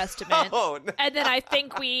New Testament. Oh, no. And then I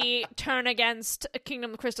think we turn against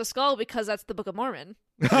Kingdom of the Crystal Skull because that's the Book of Mormon.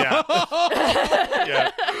 Yeah.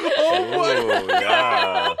 Yeah. Oh my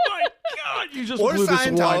God. You just or blew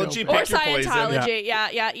Scientology. Or Scientology.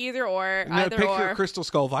 Yeah, either or. No, either pick or. your Crystal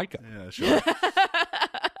Skull vodka. Yeah, sure.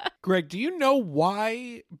 Greg, do you know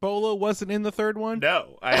why Bolo wasn't in the third one?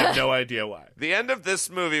 No, I have no idea why. The end of this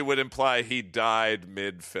movie would imply he died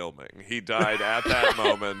mid-filming. He died at that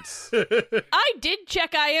moment. I did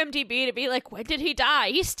check IMDb to be like, when did he die?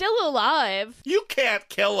 He's still alive. You can't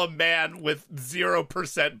kill a man with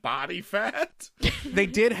 0% body fat. They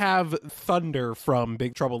did have Thunder from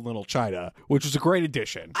Big Trouble in Little China, which was a great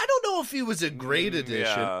addition. I don't know if he was a great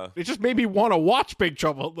addition. Yeah. It just made me want to watch Big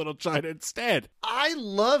Trouble in Little China instead. I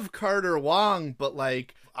love Carter Wong, but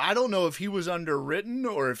I don't know if he was underwritten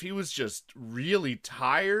or if he was just really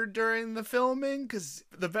tired during the filming, because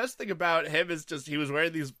the best thing about him is just he was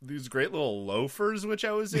wearing these great little loafers, which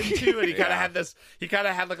I was into, and he kind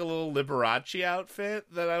of had like a little Liberace outfit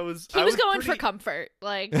that I was going for comfort.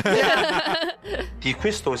 The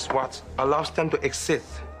crystal is what allows them to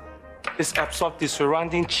exist. It's absorb the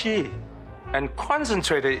surrounding chi and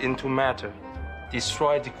concentrate it into matter.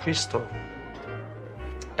 Destroy the crystal,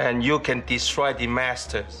 and you can destroy the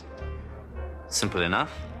masters. Simple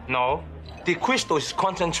enough? No. The crystal is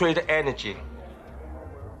concentrated energy.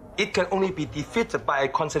 It can only be defeated by a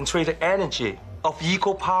concentrated energy of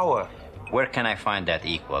equal power. Where can I find that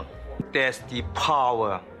equal? There's the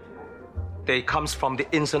power. They comes from the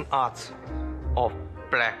ancient art of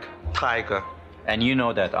Black Tiger. And you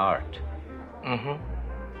know that art. Mm-hmm.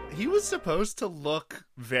 He was supposed to look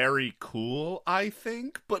very cool, I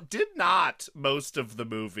think, but did not most of the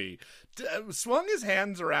movie. Swung his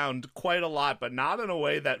hands around quite a lot, but not in a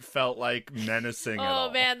way that felt like menacing at all.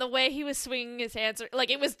 Oh man, the way he was swinging his hands,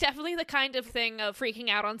 like it was definitely the kind of thing of freaking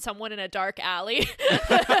out on someone in a dark alley.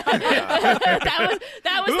 that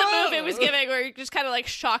was the move it was giving, where you just kind of like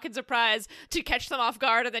shock and surprise to catch them off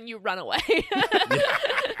guard, and then you run away.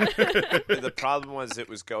 The problem was it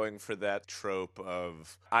was going for that trope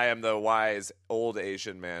of I am the wise old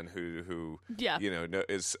Asian man who Yeah.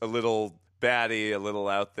 is a little batty, a little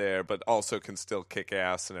out there, but also can still kick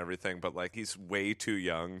ass and everything. But like he's way too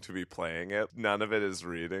young to be playing it. None of it is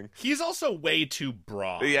reading. He's also way too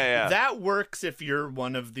broad. Yeah. That works if you're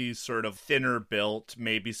one of these sort of thinner built,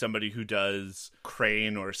 maybe somebody who does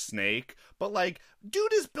Crane or Snake. But like,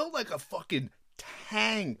 dude is built like a fucking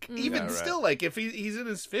tank. Even still, like if he's in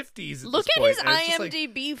his 50s. Look at his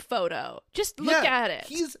IMDb photo. Just look at it.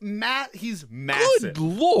 He's massive. Good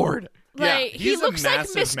Lord. Like, he looks like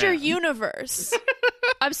Mr. Man. Universe.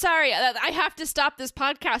 I'm sorry. I have to stop this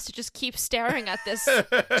podcast to just keep staring at this.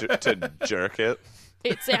 to jerk it.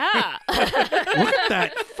 It's, Look at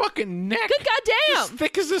that fucking neck. Good goddamn. As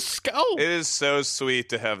thick as a skull. It is so sweet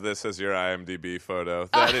to have this as your IMDb photo.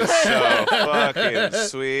 That is so fucking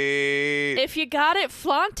sweet. If you got it,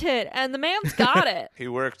 flaunt it. And the man's got it. He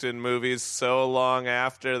worked in movies so long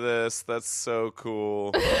after this. That's so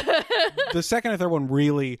cool. The second and third one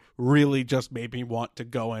really, really just made me want to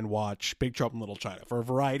go and watch Big Trouble in Little China for a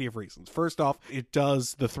variety of reasons. First off, it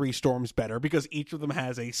does the Three Storms better because each of them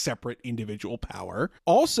has a separate individual power.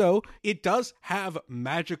 Also, it does have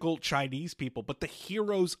magical Chinese people, but the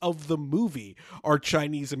heroes of the movie are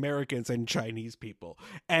Chinese Americans and Chinese people.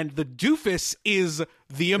 And the doofus is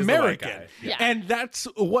the American. The white guy. Yeah. And that's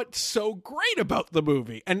what's so great about the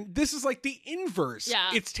movie. And this is like the inverse.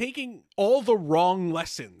 Yeah. It's taking all the wrong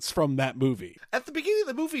lessons from that movie. At the beginning of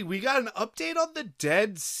the movie, we got an update on the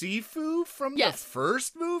dead Sifu from the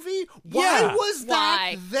first movie. Why was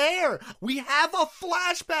that there? We have a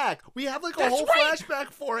flashback. We have like a whole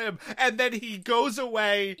flashback for him, and then he goes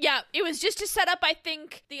away. Yeah, it was just to set up, I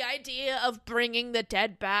think, the idea of bringing the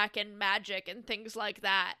dead back and magic and things like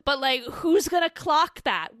that. But like, who's gonna clock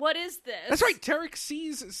that? What is this? That's right. Tarek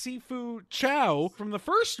sees Sifu Chow from the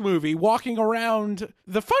first movie walking around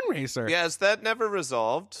the fundraiser. Yeah, is that never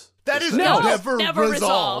resolved? That is never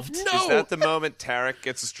resolved. No. Is that the moment Tarek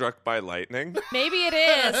gets struck by lightning? Maybe it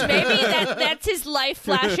is. Maybe that's his life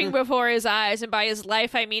flashing before his eyes. And by his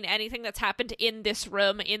life, I mean anything that's happened in this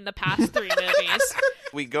room in the past 3 movies.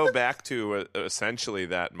 We go back to essentially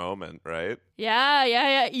that moment, right?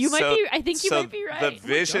 Yeah. You might be. I think you might be right. The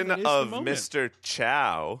vision of Mr.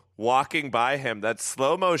 Chow walking by him, that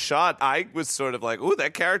slow-mo shot, I was sort of like, ooh,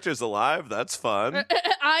 that character's alive. That's fun.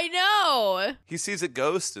 I know. He sees a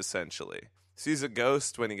ghost, essentially. Sees a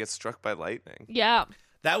ghost when he gets struck by lightning. Yeah.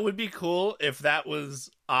 That would be cool if that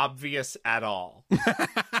was obvious at all.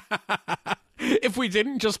 If we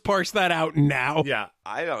didn't just parse that out now. Yeah.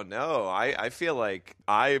 I don't know. I feel like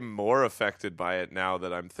I'm more affected by it now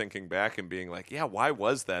that I'm thinking back and being like, yeah, why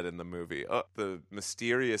was that in the movie? The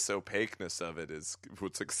mysterious opaqueness of it is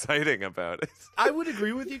what's exciting about it. I would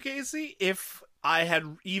agree with you, Casey, if I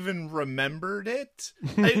had even remembered it.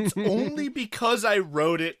 It's only because I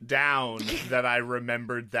wrote it down that I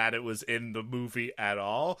remembered that it was in the movie at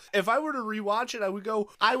all. If I were to rewatch it,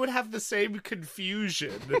 I would have the same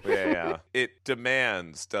confusion. Yeah. It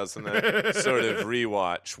demands, doesn't it? Sort of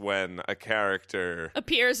rewatch when a character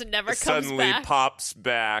appears and never comes suddenly back. pops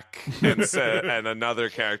back and another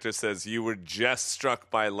character says, you were just struck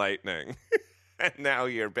by lightning. And now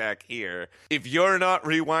you're back here. If you're not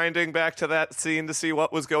rewinding back to that scene to see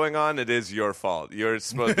what was going on, it is your fault.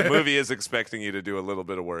 The movie is expecting you to do a little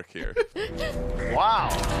bit of work here. Wow.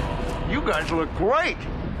 You guys look great.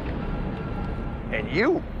 And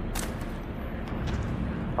you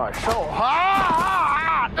are so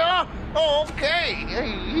hot.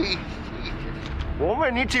 Okay. 我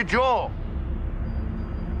们一起做.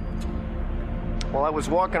 While I was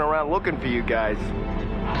walking around looking for you guys,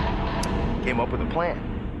 came up with a plan.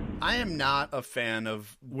 I am not a fan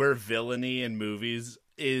of where villainy in movies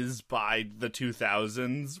is by the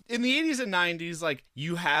 2000s. In the 80s and 90s, like,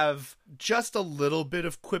 you have just a little bit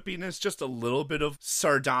of quippiness, just a little bit of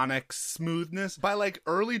sardonic smoothness. By, like,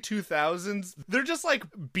 early 2000s, they're just, like,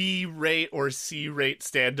 B-rate or C-rate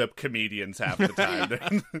stand-up comedians half the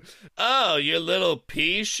time. Oh, you little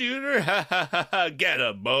pea shooter? Ha ha ha ha, get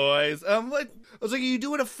 'em, boys. I'm like, was like, are you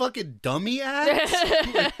doing a fucking dummy act?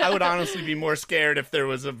 Like, I would honestly be more scared if there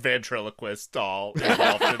was a ventriloquist doll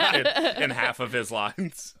involved in half of his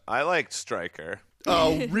lines. I liked Stryker.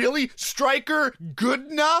 Oh, really? Stryker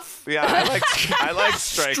Goodenough? Yeah, I like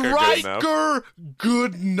Stryker Goodenough. Stryker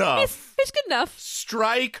Goodenough. It's good enough.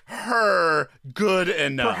 Strike her good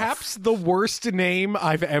enough. Perhaps the worst name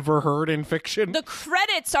I've ever heard in fiction. The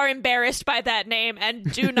credits are embarrassed by that name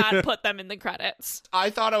and do not put them in the credits.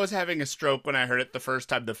 I thought I was having a stroke when I heard it the first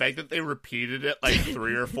time. The fact that they repeated it like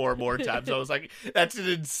 3 or 4 more times, I was like, that's an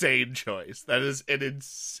insane choice. That is an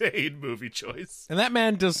insane movie choice. And that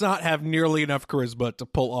man does not have nearly enough charisma to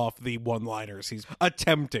pull off the one-liners he's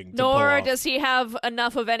attempting to pull Nor off. does he have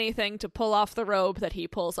enough of anything to pull off the robe that he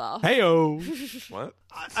pulls off. Heyo. What?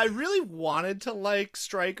 I really wanted to like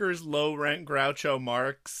Stryker's low-rent Groucho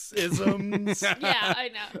Marx isms. Yeah, I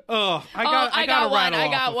know. Oh, I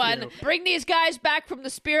got one. Bring these guys back from the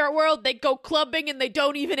spirit world. They go clubbing and they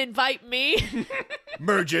don't even invite me.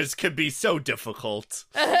 Mergers can be so difficult.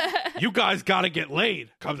 You guys gotta get laid.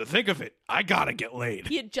 Come to think of it, I gotta get laid.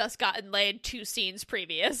 He had just gotten laid 2 scenes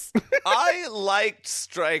previous. I liked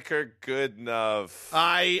Stryker Goodenough.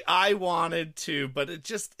 I wanted to, but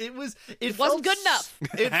it wasn't good enough.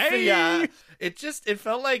 It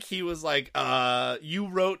felt like he was like, you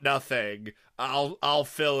wrote nothing. I'll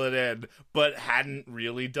fill it in, but hadn't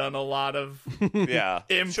really done a lot of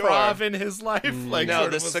improv in his life. Like, no,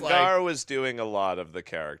 sort the of was cigar like, was doing a lot of the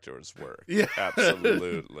character's work. Yeah.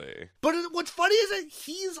 Absolutely. But what's funny is that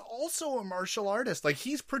he's also a martial artist. Like,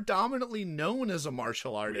 he's predominantly known as a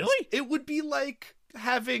martial artist. Really? It would be like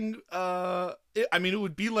having it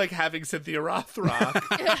would be like having Cynthia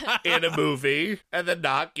Rothrock in a movie and then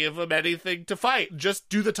not give him anything to fight. Just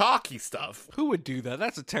do the talky stuff. Who would do that?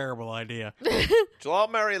 That's a terrible idea. Jalal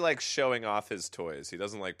Murray likes showing off his toys. He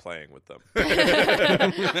doesn't like playing with them.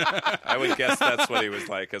 I would guess that's what he was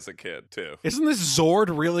like as a kid, too. Isn't this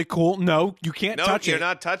Zord really cool? No, you can't touch it. No, you're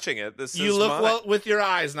not touching it. You is look mine. well with your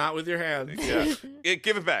eyes, not with your hands. Yeah.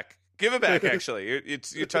 Give it back. Give it back, actually.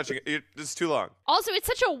 You're touching it. It's too long. Also, it's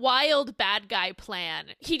such a wild bad guy plan.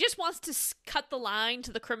 He just wants to cut the line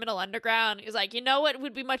to the criminal underground. He's like, you know what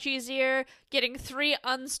would be much easier? Getting 3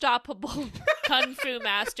 unstoppable kung fu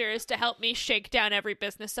masters to help me shake down every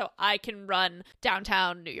business so I can run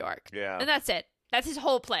downtown New York. Yeah. And that's it. That's his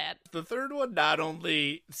whole plan. The third one not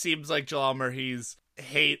only seems like Jalal Murray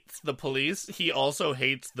hates the police, he also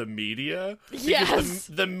hates the media. Yes.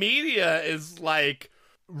 The media is like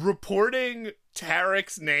reporting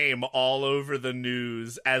Tarek's name all over the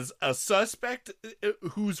news as a suspect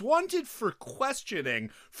who's wanted for questioning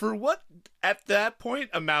for what at that point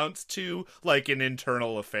amounts to like an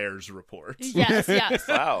internal affairs report. Yes.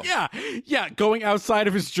 Wow. Yeah, going outside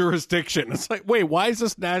of his jurisdiction. It's like, wait, why is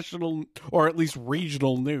this national or at least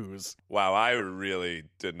regional news? Wow, I really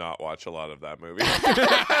did not watch a lot of that movie.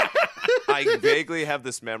 I vaguely have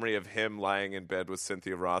this memory of him lying in bed with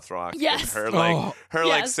Cynthia Rothrock. Yes. And her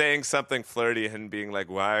like saying something flirty and being like,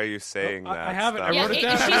 why are you saying that? I have it. stuff? I wrote it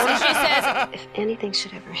down. She says, If anything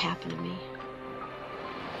should ever happen to me,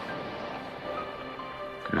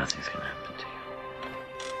 Nothing's gonna happen to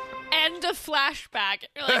you. end of flashback.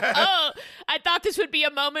 You're like, oh, I thought this would be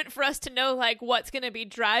a moment for us to know, like, what's going to be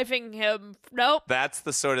driving him. Nope. That's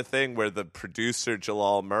the sort of thing where the producer,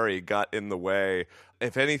 Jalal Murray, got in the way.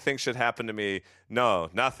 If anything should happen to me, no,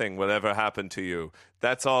 nothing will ever happen to you.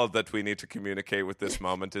 That's all that we need to communicate with this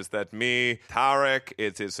moment is that me, Tarek,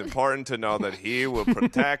 it is important to know that he will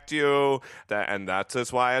protect you, and that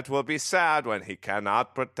is why it will be sad when he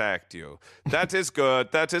cannot protect you. That is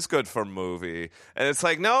good. That is good for movie. And it's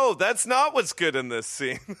like, no, that's not what's good in this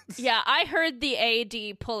scene. Yeah, I heard the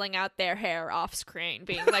AD pulling out their hair off screen,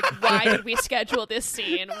 being like, why did we schedule this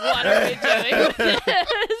scene? What are we doing with this?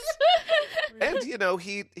 And, you know,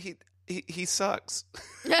 he sucks.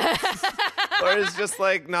 Or is just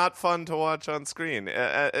like not fun to watch on screen,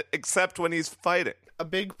 except when he's fighting. A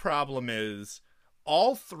big problem is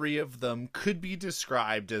all 3 of them could be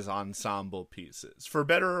described as ensemble pieces, for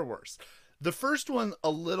better or worse. The first one,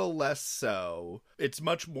 a little less so. It's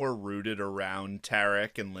much more rooted around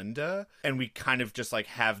Tarek and Linda, and we kind of just like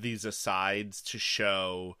have these asides to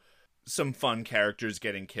show some fun characters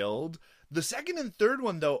getting killed. The second and third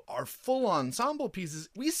one, though, are full ensemble pieces.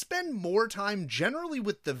 We spend more time generally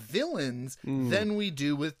with the villains than we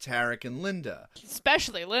do with Tarek and Linda.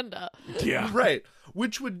 Especially Linda. Yeah. Right.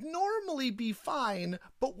 which would normally be fine,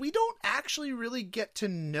 but we don't actually really get to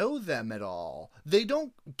know them at all. They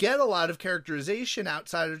don't get a lot of characterization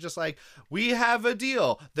outside of just like, we have a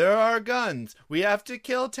deal. There are guns. We have to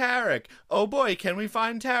kill Tarek. Oh boy, can we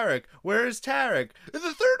find Tarek? Where is Tarek? In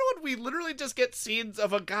the third one, we literally just get scenes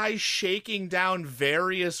of a guy shaking down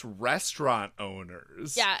various restaurant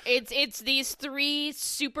owners. Yeah, it's these three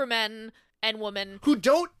supermen and women who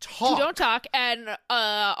don't talk and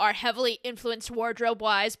are heavily influenced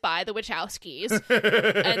wardrobe-wise by the Wachowskis.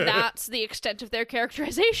 And that's the extent of their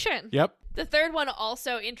characterization. Yep. The third one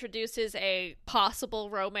also introduces a possible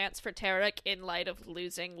romance for Tarek in light of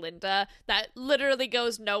losing Linda that literally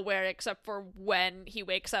goes nowhere except for when he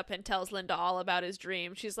wakes up and tells Linda all about his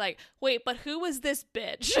dream. She's like, wait, but who was this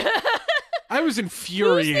bitch? I was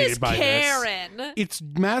infuriated by Karen? this. It's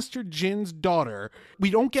Master Jin's daughter. We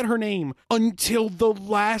don't get her name until the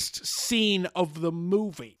last scene of the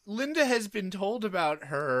movie. Linda has been told about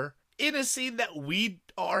her in a scene that we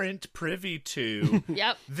aren't privy to.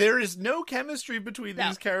 Yep. There is no chemistry between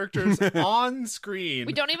these characters on screen.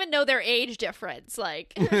 We don't even know their age difference.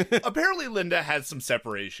 Like, apparently Linda has some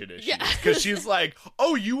separation issues because she's like,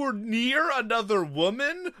 oh, you were near another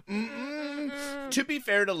woman? To be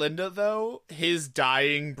fair to Linda, though, his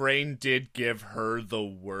dying brain did give her the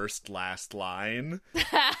worst last line,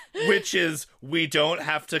 which is, we don't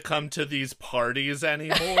have to come to these parties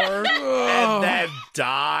anymore, and then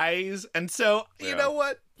dies. And so, you know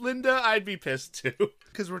what, Linda, I'd be pissed too.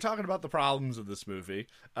 Because we're talking about the problems of this movie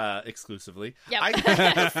exclusively. Yep.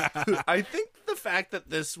 I think the fact that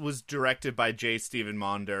this was directed by J. Stephen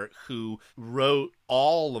Maunder, who wrote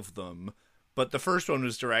all of them, but the first one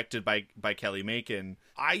was directed by Kelly Macon,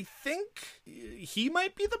 I think he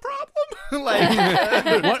might be the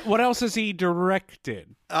problem. What else has he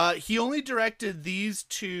directed? He only directed these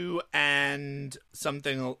two and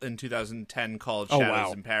something in 2010 called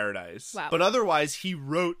Shadows in Paradise. Wow. But otherwise, he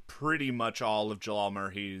wrote pretty much all of Jalal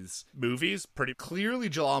Murray's movies. Pretty clearly,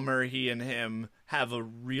 Jalal Murray and him have a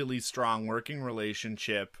really strong working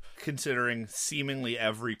relationship, considering seemingly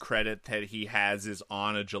every credit that he has is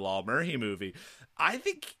on a Jalal Murray movie. I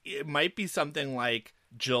think it might be something like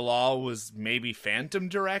Jalal was maybe phantom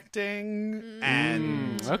directing,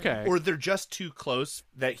 and or they're just too close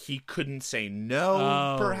that he couldn't say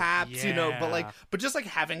no, perhaps, you know, but just like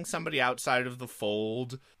having somebody outside of the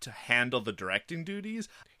fold to handle the directing duties.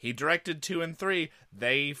 He directed 2 and 3.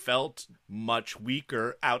 They felt much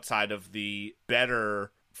weaker outside of the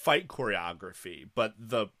better fight choreography, but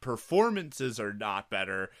the performances are not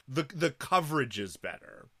better. The coverage is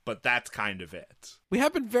better, but that's kind of it. We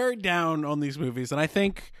have been very down on these movies, and I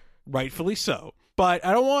think rightfully so. But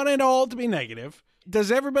I don't want it all to be negative.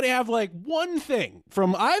 Does everybody have like one thing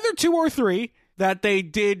from either 2 or 3 that they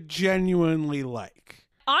did genuinely like?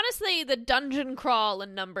 Honestly, the dungeon crawl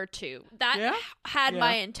in number 2, that had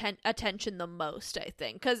my attention the most, I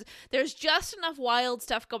think, because there's just enough wild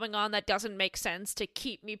stuff going on that doesn't make sense to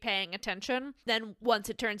keep me paying attention. Then once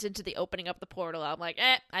it turns into the opening up the portal, I'm like,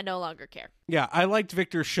 I no longer care. Yeah, I liked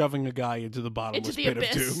Victor shoving a guy into the bottomless pit of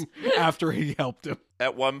doom after he helped him.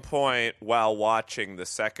 At one point, while watching the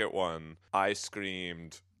second one, I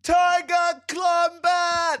screamed, Tiger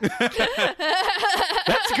Combat!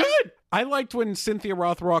 That's good. I liked when Cynthia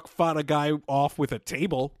Rothrock fought a guy off with a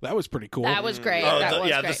table. That was pretty cool. That was great.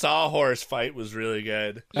 The sawhorse fight was really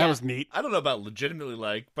good. That was neat. I don't know about legitimately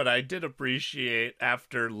like, but I did appreciate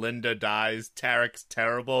after Linda dies, Tarek's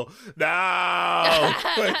terrible. No!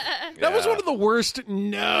 That was one of the worst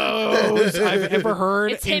no's I've ever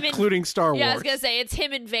heard, including Star Wars. Yeah, I was going to say, it's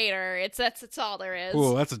him and Vader. That's all there is.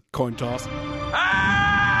 Ooh, that's a coin toss.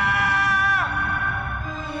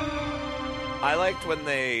 I liked when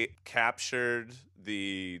they captured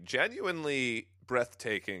the genuinely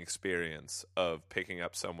breathtaking experience of picking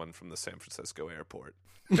up someone from the San Francisco airport.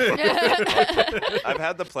 I've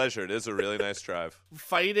had the pleasure. It is a really nice drive.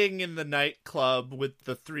 Fighting in the nightclub with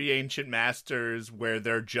the 3 ancient masters where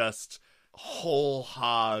they're just whole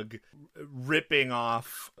hog ripping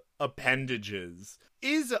off appendages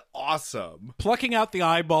is awesome. Plucking out the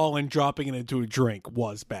eyeball and dropping it into a drink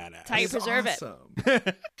was badass. That's how you preserve it.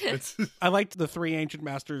 I liked the 3 ancient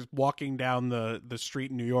masters walking down the street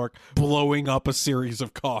in New York, blowing up a series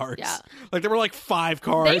of cars. Yeah. Like there were like 5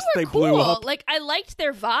 cars they blew cool. up. Like I liked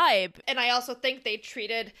their vibe, and I also think they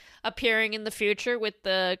treated appearing in the future with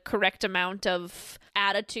the correct amount of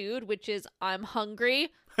attitude, which is I'm hungry.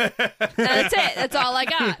 That's it. That's all I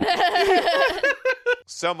got.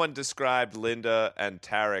 Someone described Linda and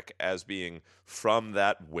Tarek as being from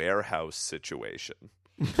that warehouse situation.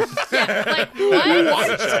 Like, what?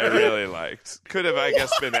 Which I really liked. Could have, I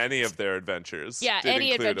guess, been any of their adventures. Yeah, Did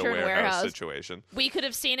any include adventure a in warehouse warehouse. situation. We could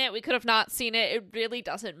have seen it. We could have not seen it. It really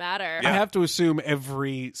doesn't matter. I have to assume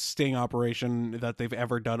every sting operation that they've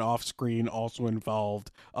ever done off screen also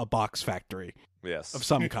involved a box factory. Yes. Of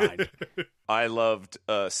some kind. I loved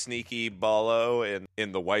Sneaky Ballo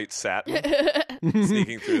in the white satin,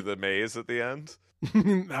 sneaking through the maze at the end.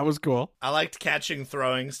 That was cool. I liked catching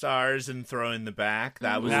throwing stars and throwing the back.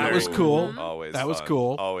 That was cool. Always That was fun.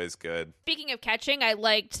 cool. Always good. Speaking of catching, I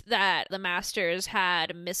liked that the Masters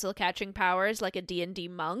had missile catching powers like a D&D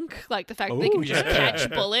monk. Like the fact that they can just catch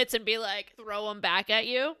bullets and be like, throw them back at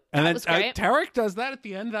you. And That then was great. Tarek does that at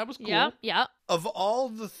the end. That was cool. Yeah. Of all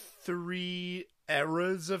the 3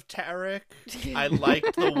 eras of Tarek, I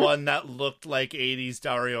liked the one that looked like 80s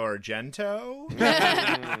Dario Argento.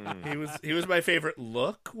 He was my favorite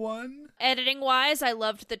look one. Editing wise, I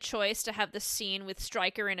loved the choice to have the scene with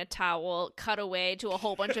Stryker in a towel cut away to a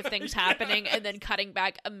whole bunch of things happening and then cutting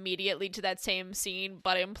back immediately to that same scene,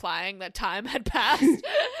 but implying that time had passed.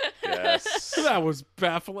 Yes. That was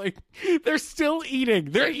baffling. They're still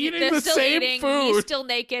eating. They're eating They're the still same eating, food. He's still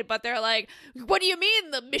naked, but they're like, what do you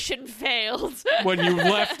mean the mission failed? When you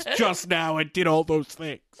left just now and did all those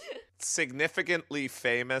things. Significantly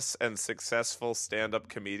famous and successful stand-up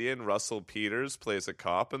comedian Russell Peters plays a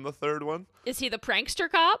cop in the third one. Is he the prankster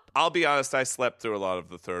cop? I'll be honest, I slept through a lot of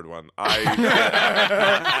the third one.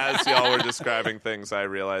 As y'all were describing things, I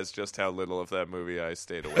realized just how little of that movie I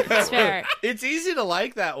stayed awake That's for. fair. It's easy to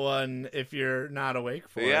like that one if you're not awake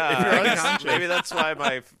for it. Yeah, If you're I guess unconscious. maybe that's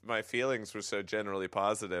why my feelings were so generally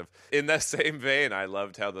positive. In that same vein, I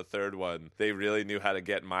loved how the third one, they really knew how to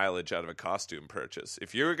get mileage out of a costume purchase.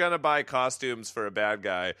 If you were going to buy costumes for a bad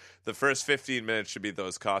guy, the first 15 minutes should be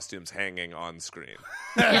those costumes hanging on screen.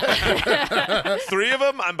 3 of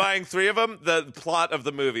them, I'm buying 3 of them. The plot of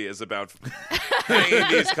the movie is about hanging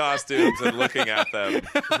these costumes and looking at them.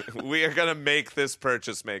 We are going to make this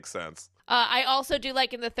purchase make sense. I also do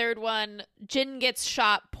like in the third one, Jin gets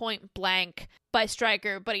shot point blank by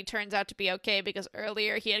Stryker, but he turns out to be okay because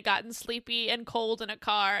earlier he had gotten sleepy and cold in a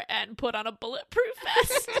car and put on a bulletproof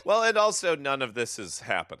vest. Well, and also none of this is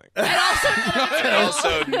happening. And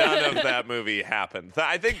also none of that movie happened.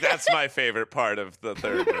 I think that's my favorite part of the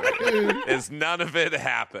third movie, is none of it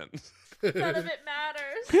happened. None of it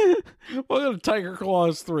matters. Well, Tiger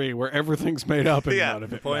Claws 3, where everything's made up and Yeah, none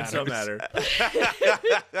of it Points don't matters.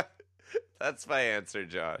 matter. That's my answer,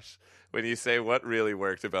 Josh. When you say what really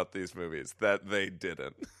worked about these movies, that they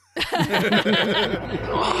didn't.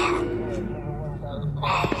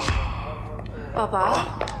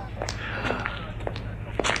 Papa,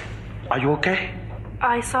 Are you okay?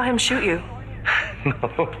 I saw him shoot you.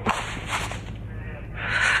 No.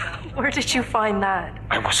 Where did you find that?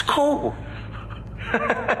 I was cold.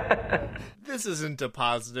 This isn't a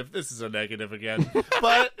positive. This is a negative again.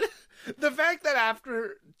 But the fact that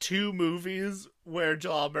after 2 movies where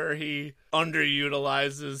Jalal Murray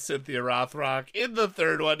underutilizes Cynthia Rothrock, in the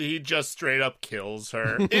third one he just straight up kills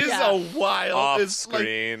her is a wild. Off it's like,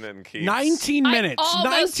 screen and keeps... 19 minutes. I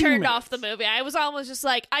almost 19 turned minutes. off the movie. I was almost just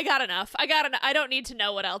like, I got enough. I don't need to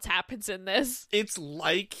know what else happens in this. it's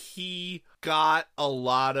like he got a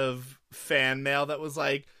lot of fan mail that was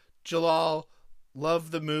like, Jalal, love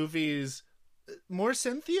the movies. More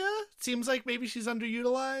Cynthia? Seems like maybe she's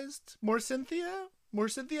underutilized. More Cynthia?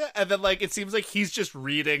 And then, like, it seems like he's just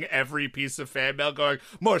reading every piece of fan mail going,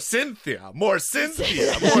 more Cynthia, more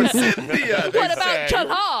Cynthia, more Cynthia. they What about say.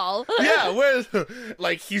 Jalal? Yeah, where,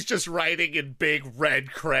 like, he's just writing in big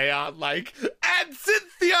red crayon, like, and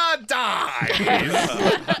Cynthia dies.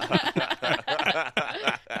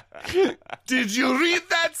 Did you read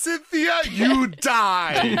that, Cynthia? You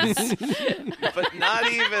died. But not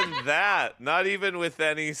even that. Not even with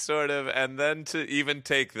any sort of... And then to even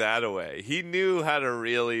take that away. He knew how to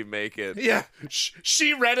really make it... Yeah,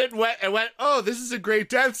 she read it and went, oh, this is a great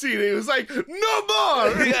death scene. And he was like, no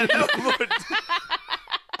more. Yeah, no more.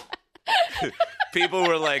 People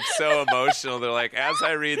were like so emotional. They're like, as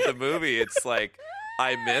I read the movie, it's like,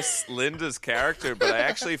 I miss Linda's character, but I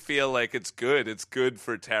actually feel like it's good. It's good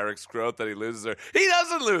for Tarek's growth that he loses her. He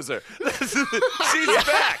doesn't lose her. She's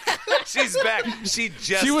back. She's back. She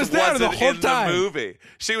just She was there the wasn't whole in time. the movie.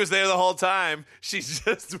 She was there the whole time. She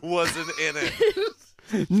just wasn't in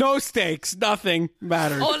it. No stakes. Nothing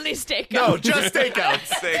matters. Only stakeouts. No, just stakeouts.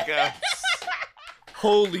 Stakeout.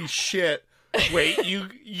 Holy shit. Wait, you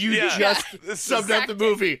Yeah. just This summed up the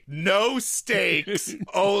movie. No stakes,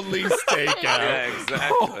 only stakeout. Yeah,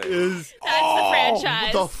 exactly. Is That's the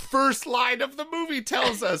franchise. the first line of the movie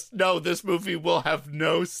tells us, no, this movie will have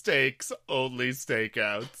no stakes, only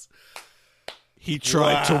stakeouts. He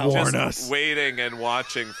tried to warn us. Waiting and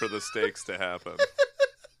watching for the stakes to happen.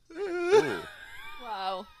 Ooh.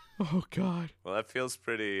 Wow. Oh, God. Well, that feels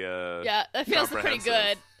pretty, Yeah, that feels pretty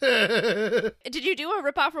good. Did you do a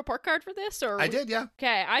rip-off report card for this? Or I did, yeah.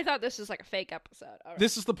 Okay, I thought this was like a fake episode. All right.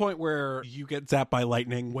 This is the point where you get zapped by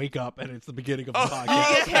lightning, wake up, and it's the beginning of the podcast.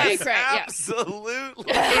 Oh, okay, great. Yeah. Absolutely.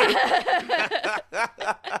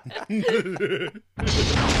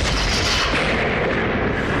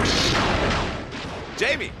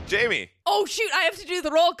 Jamie. Oh, shoot, I have to do the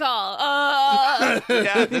roll call.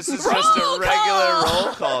 Yeah, this is just a regular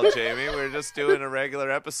roll call, Jamie. We're just doing a regular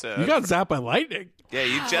episode. You got zapped by lightning. Yeah,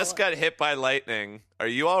 you just got hit by lightning. Are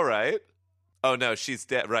you all right? Oh, no, she's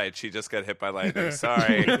dead. Right, she just got hit by lightning.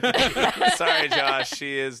 Sorry. Sorry, Josh.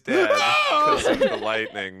 She is dead because of the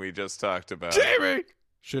lightning we just talked about. Jamie!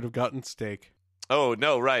 Should have gotten steak. Oh,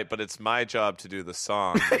 no, right, but it's my job to do the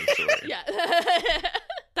song, usually. Yeah.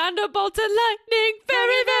 Thunderbolts and lightning,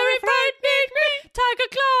 very, very frightening me. Tiger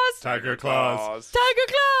claws. Tiger claws. Tiger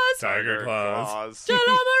claws. Tiger claws.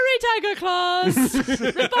 Calamari tiger claws.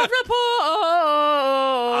 Rip-off report.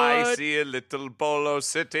 I see a little bolo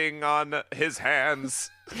sitting on his hands.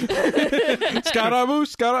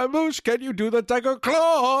 Scaramouche, can you do the tiger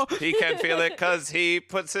claw? He can feel it because he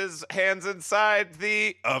puts his hands inside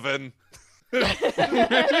the oven.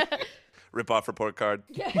 Rip-off report card.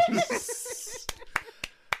 Yes.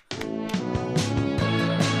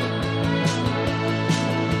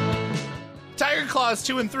 Tiger Claws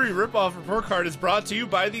 2 and 3 Rip-Off Report Card is brought to you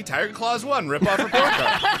by the Tiger Claws 1 Rip-Off Report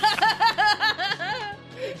Card.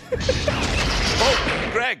 Oh,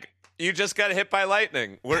 Greg, you just got hit by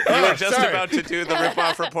lightning. You were just sorry. about to do the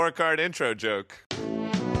Rip-Off Report Card intro joke.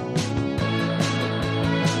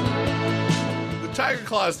 The Tiger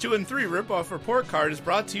Claws 2 and 3 Rip-Off Report Card is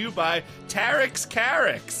brought to you by Tarek's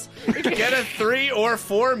Carracks. Get a 3 or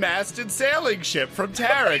 4 masted sailing ship from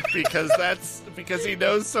Tarek because he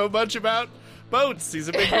knows so much about boats. He's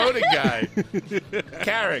a big boating guy.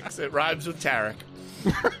 Carracks. It rhymes with Tarek.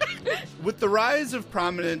 With the rise of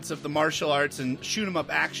prominence of the martial arts and shoot-'em-up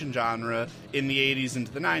action genre in the 80s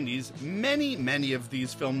into the 90s, many of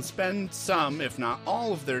these films spend some, if not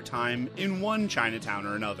all of their time in one Chinatown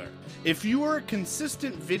or another. If you were a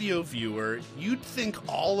consistent video viewer, you'd think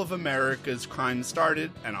all of America's crime started,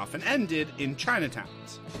 and often ended, in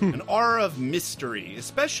Chinatowns. An aura of mystery,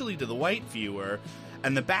 especially to the white viewer,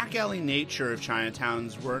 and the back-alley nature of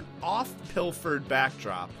Chinatowns were an oft-pilfered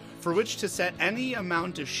backdrop for which to set any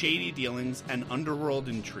amount of shady dealings and underworld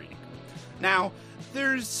intrigue. Now,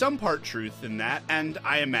 there's some part truth in that, and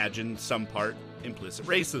I imagine some part implicit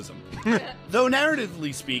racism. Though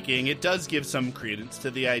narratively speaking, it does give some credence to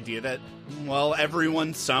the idea that, well,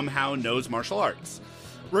 everyone somehow knows martial arts.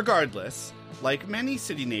 Regardless, like many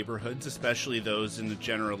city neighborhoods, especially those in the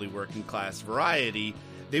generally working-class variety,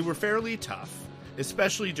 they were fairly tough,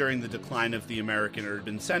 especially during the decline of the American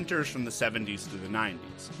urban centers from the 70s to the 90s.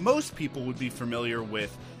 Most people would be familiar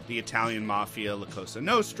with the Italian mafia La Cosa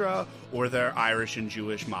Nostra or their Irish and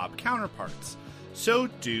Jewish mob counterparts. So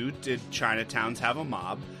did Chinatowns have a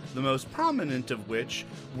mob, the most prominent of which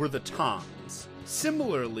were the Tongs.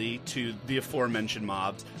 Similarly to the aforementioned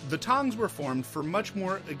mobs, the Tongs were formed for much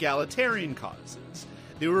more egalitarian causes.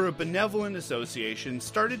 They were a benevolent association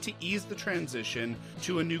started to ease the transition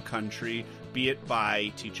to a new country, be it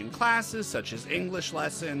by teaching classes such as English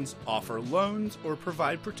lessons, offer loans, or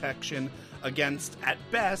provide protection against, at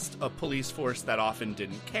best, a police force that often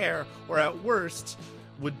didn't care, or at worst,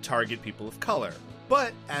 would target people of color.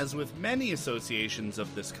 But, as with many associations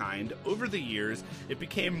of this kind, over the years, it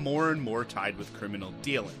became more and more tied with criminal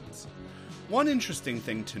dealings. One interesting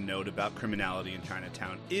thing to note about criminality in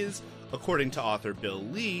Chinatown is, according to author Bill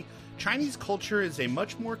Lee, Chinese culture is a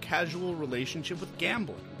much more casual relationship with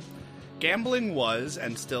gambling. Gambling was,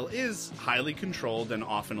 and still is, highly controlled and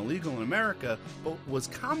often illegal in America, but was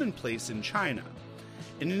commonplace in China.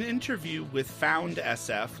 In an interview with Found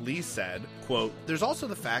SF, Lee said, quote, "There's also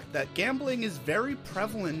the fact that gambling is very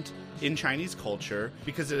prevalent in Chinese culture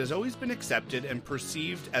because it has always been accepted and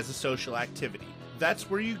perceived as a social activity. That's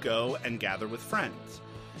where you go and gather with friends.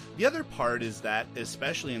 The other part is that,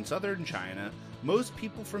 especially in southern China, most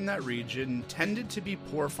people from that region tended to be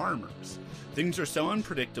poor farmers. Things are so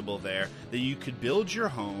unpredictable there that you could build your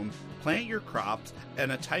home, plant your crops,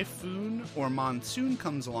 and a typhoon or monsoon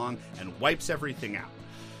comes along and wipes everything out.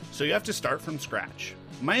 So you have to start from scratch.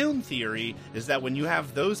 My own theory is that when you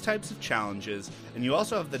have those types of challenges, and you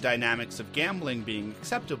also have the dynamics of gambling being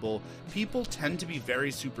acceptable, people tend to be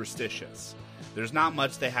very superstitious. There's not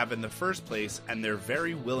much they have in the first place, and they're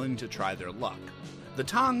very willing to try their luck. The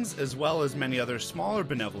Tongs, as well as many other smaller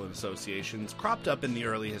benevolent associations, cropped up in the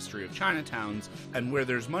early history of Chinatowns, and where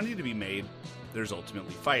there's money to be made, there's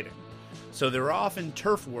ultimately fighting. So there were often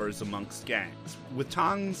turf wars amongst gangs, with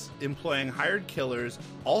Tongs employing hired killers,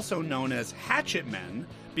 also known as hatchet men,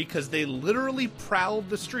 because they literally prowled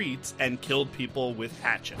the streets and killed people with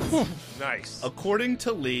hatchets. Nice. According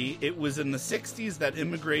to Lee, it was in the 60s that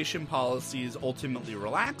immigration policies ultimately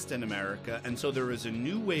relaxed in America, and so there was a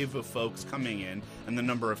new wave of folks coming in, and the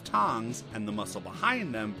number of Tongs and the muscle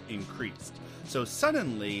behind them increased. So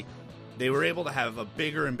suddenly, they were able to have a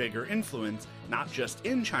bigger and bigger influence, not just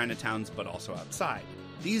in Chinatowns, but also outside.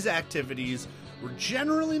 These activities were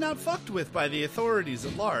generally not fucked with by the authorities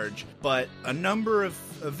at large, but a number of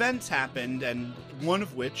events happened, and one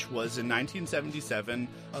of which was in 1977,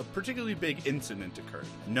 a particularly big incident occurred,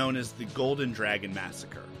 known as the Golden Dragon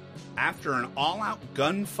Massacre. After an all-out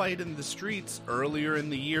gunfight in the streets earlier in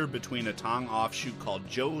the year between a Tong offshoot called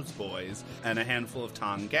Joe's Boys and a handful of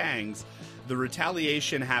Tong gangs, the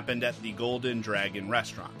retaliation happened at the Golden Dragon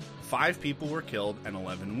restaurant. 5 people were killed and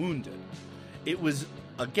 11 wounded. It was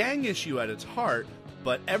a gang issue at its heart,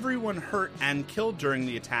 but everyone hurt and killed during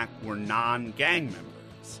the attack were non-gang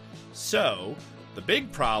members. So, the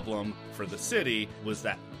big problem for the city was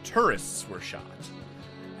that tourists were shot.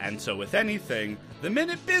 And so with anything, the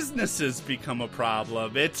minute businesses become a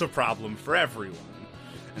problem, it's a problem for everyone.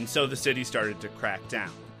 And so the city started to crack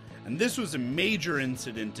down. And this was a major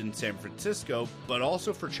incident in San Francisco, but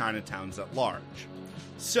also for Chinatowns at large.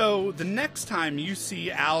 So the next time you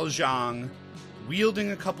see Al Zhang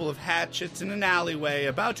wielding a couple of hatchets in an alleyway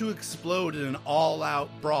about to explode in an all-out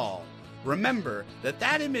brawl, remember that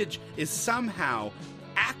that image is somehow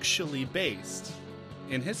actually based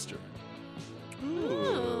in history.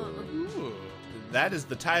 Ooh. That is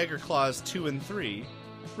the Tiger Claws 2 and 3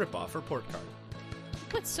 ripoff report card. You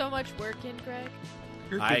put so much work in, Greg.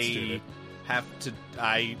 You're a good student.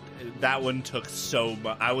 That one took so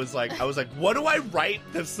much. I was like, what do I write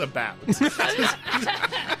this about?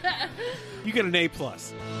 You get an A+.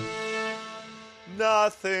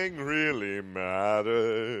 Nothing really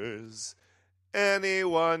matters.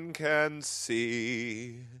 Anyone can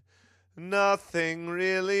see. Nothing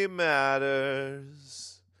really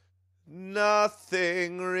matters.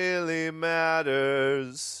 Nothing really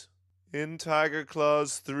matters. In Tiger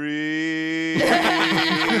Claws 3.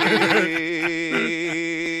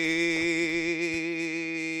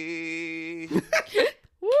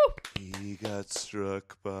 He got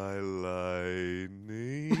struck by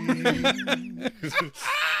lightning.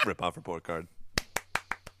 Rip off report card.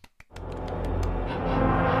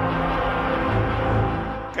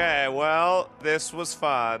 Okay, well, this was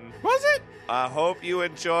fun. Was it? I hope you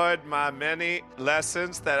enjoyed my many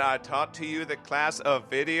lessons that I taught to you, the class of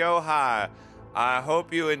Video High. I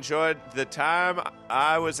hope you enjoyed the time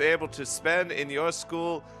I was able to spend in your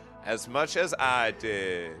school as much as I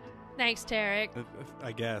did. Thanks, Tarek.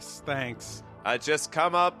 I guess. Thanks. I just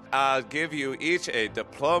come up, I'll give you each a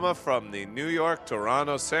diploma from the New York,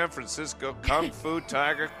 Toronto, San Francisco Kung Fu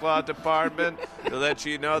Tiger Claw Department to let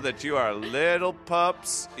you know that you are little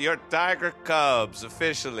pups. You're Tiger Cubs,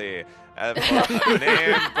 officially. Name of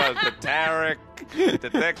the Tarek,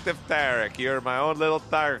 Detective Tarek. You're my own little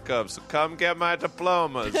Tiger Cubs, so come get my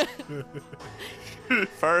diplomas.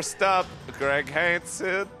 First up, Greg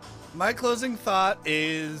Hansen. My closing thought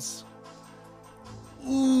is...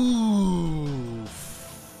 oof.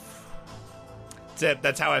 That's it.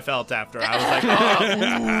 That's how I felt after. I was like,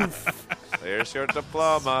 oh, oof. Here's your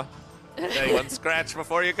diploma. One scratch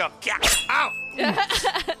before you go. Ow! All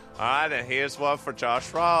right, and here's one for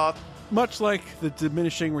Josh Roth. Much like the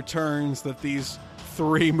diminishing returns that these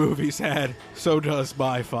 3 movies had, so does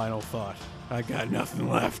my final thought. I got nothing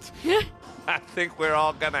left. I think we're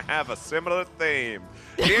all going to have a similar theme.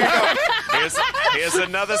 Here you go. Here's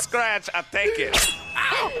another scratch. I'll take it.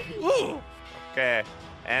 Ow! Ooh. Okay,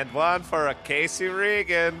 and one for a Casey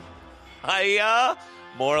Regan. Hiya.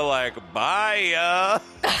 More like bye-ya.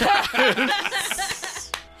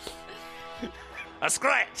 A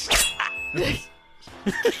scratch.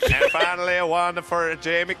 And finally, a one for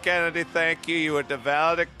Jamie Kennedy. Thank you. You were the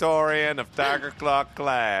valedictorian of Tiger Claw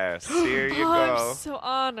class. Here you go. I'm so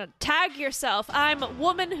honored. Tag yourself. I'm a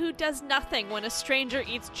woman who does nothing when a stranger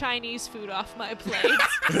eats Chinese food off my plate.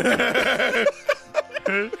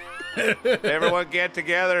 Everyone get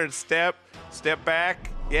together and step back.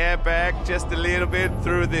 Yeah, back just a little bit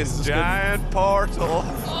through this giant portal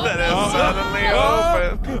that has suddenly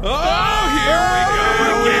opened.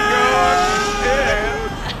 Here we go.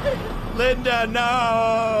 Linda,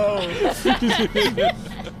 no!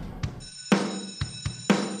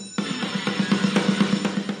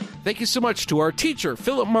 Thank you so much to our teacher,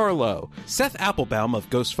 Philip Marlowe, Seth Applebaum of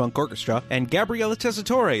Ghost Funk Orchestra, and Gabriella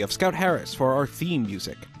Tessitore of Scout Harris for our theme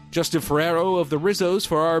music. Justin Ferrero of the Rizzos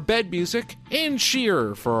for our bed music, Ann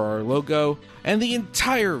Shearer for our logo, and the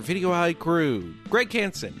entire Video Eye crew, Greg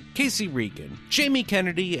Hansen, Casey Regan, Jamie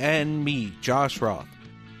Kennedy, and me, Josh Roth.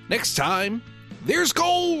 Next time, there's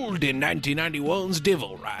gold in 1991's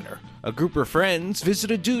Devil Rider. A group of friends visit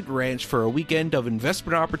a dude ranch for a weekend of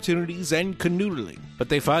investment opportunities and canoodling, but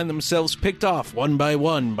they find themselves picked off one by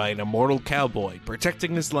one by an immortal cowboy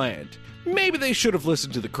protecting his land. Maybe they should have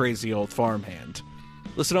listened to the crazy old farmhand.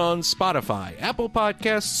 Listen on Spotify, Apple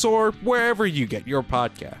Podcasts, or wherever you get your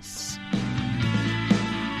podcasts.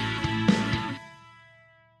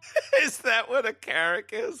 Is that what a Carrick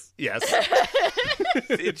is? Yes.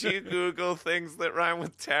 Did you Google things that rhyme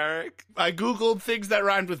with Tarek? I Googled things that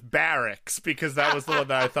rhymed with barracks because that was the one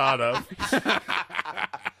that I thought of.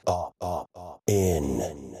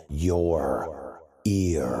 In your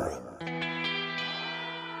ear.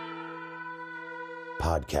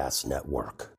 Podcast Network.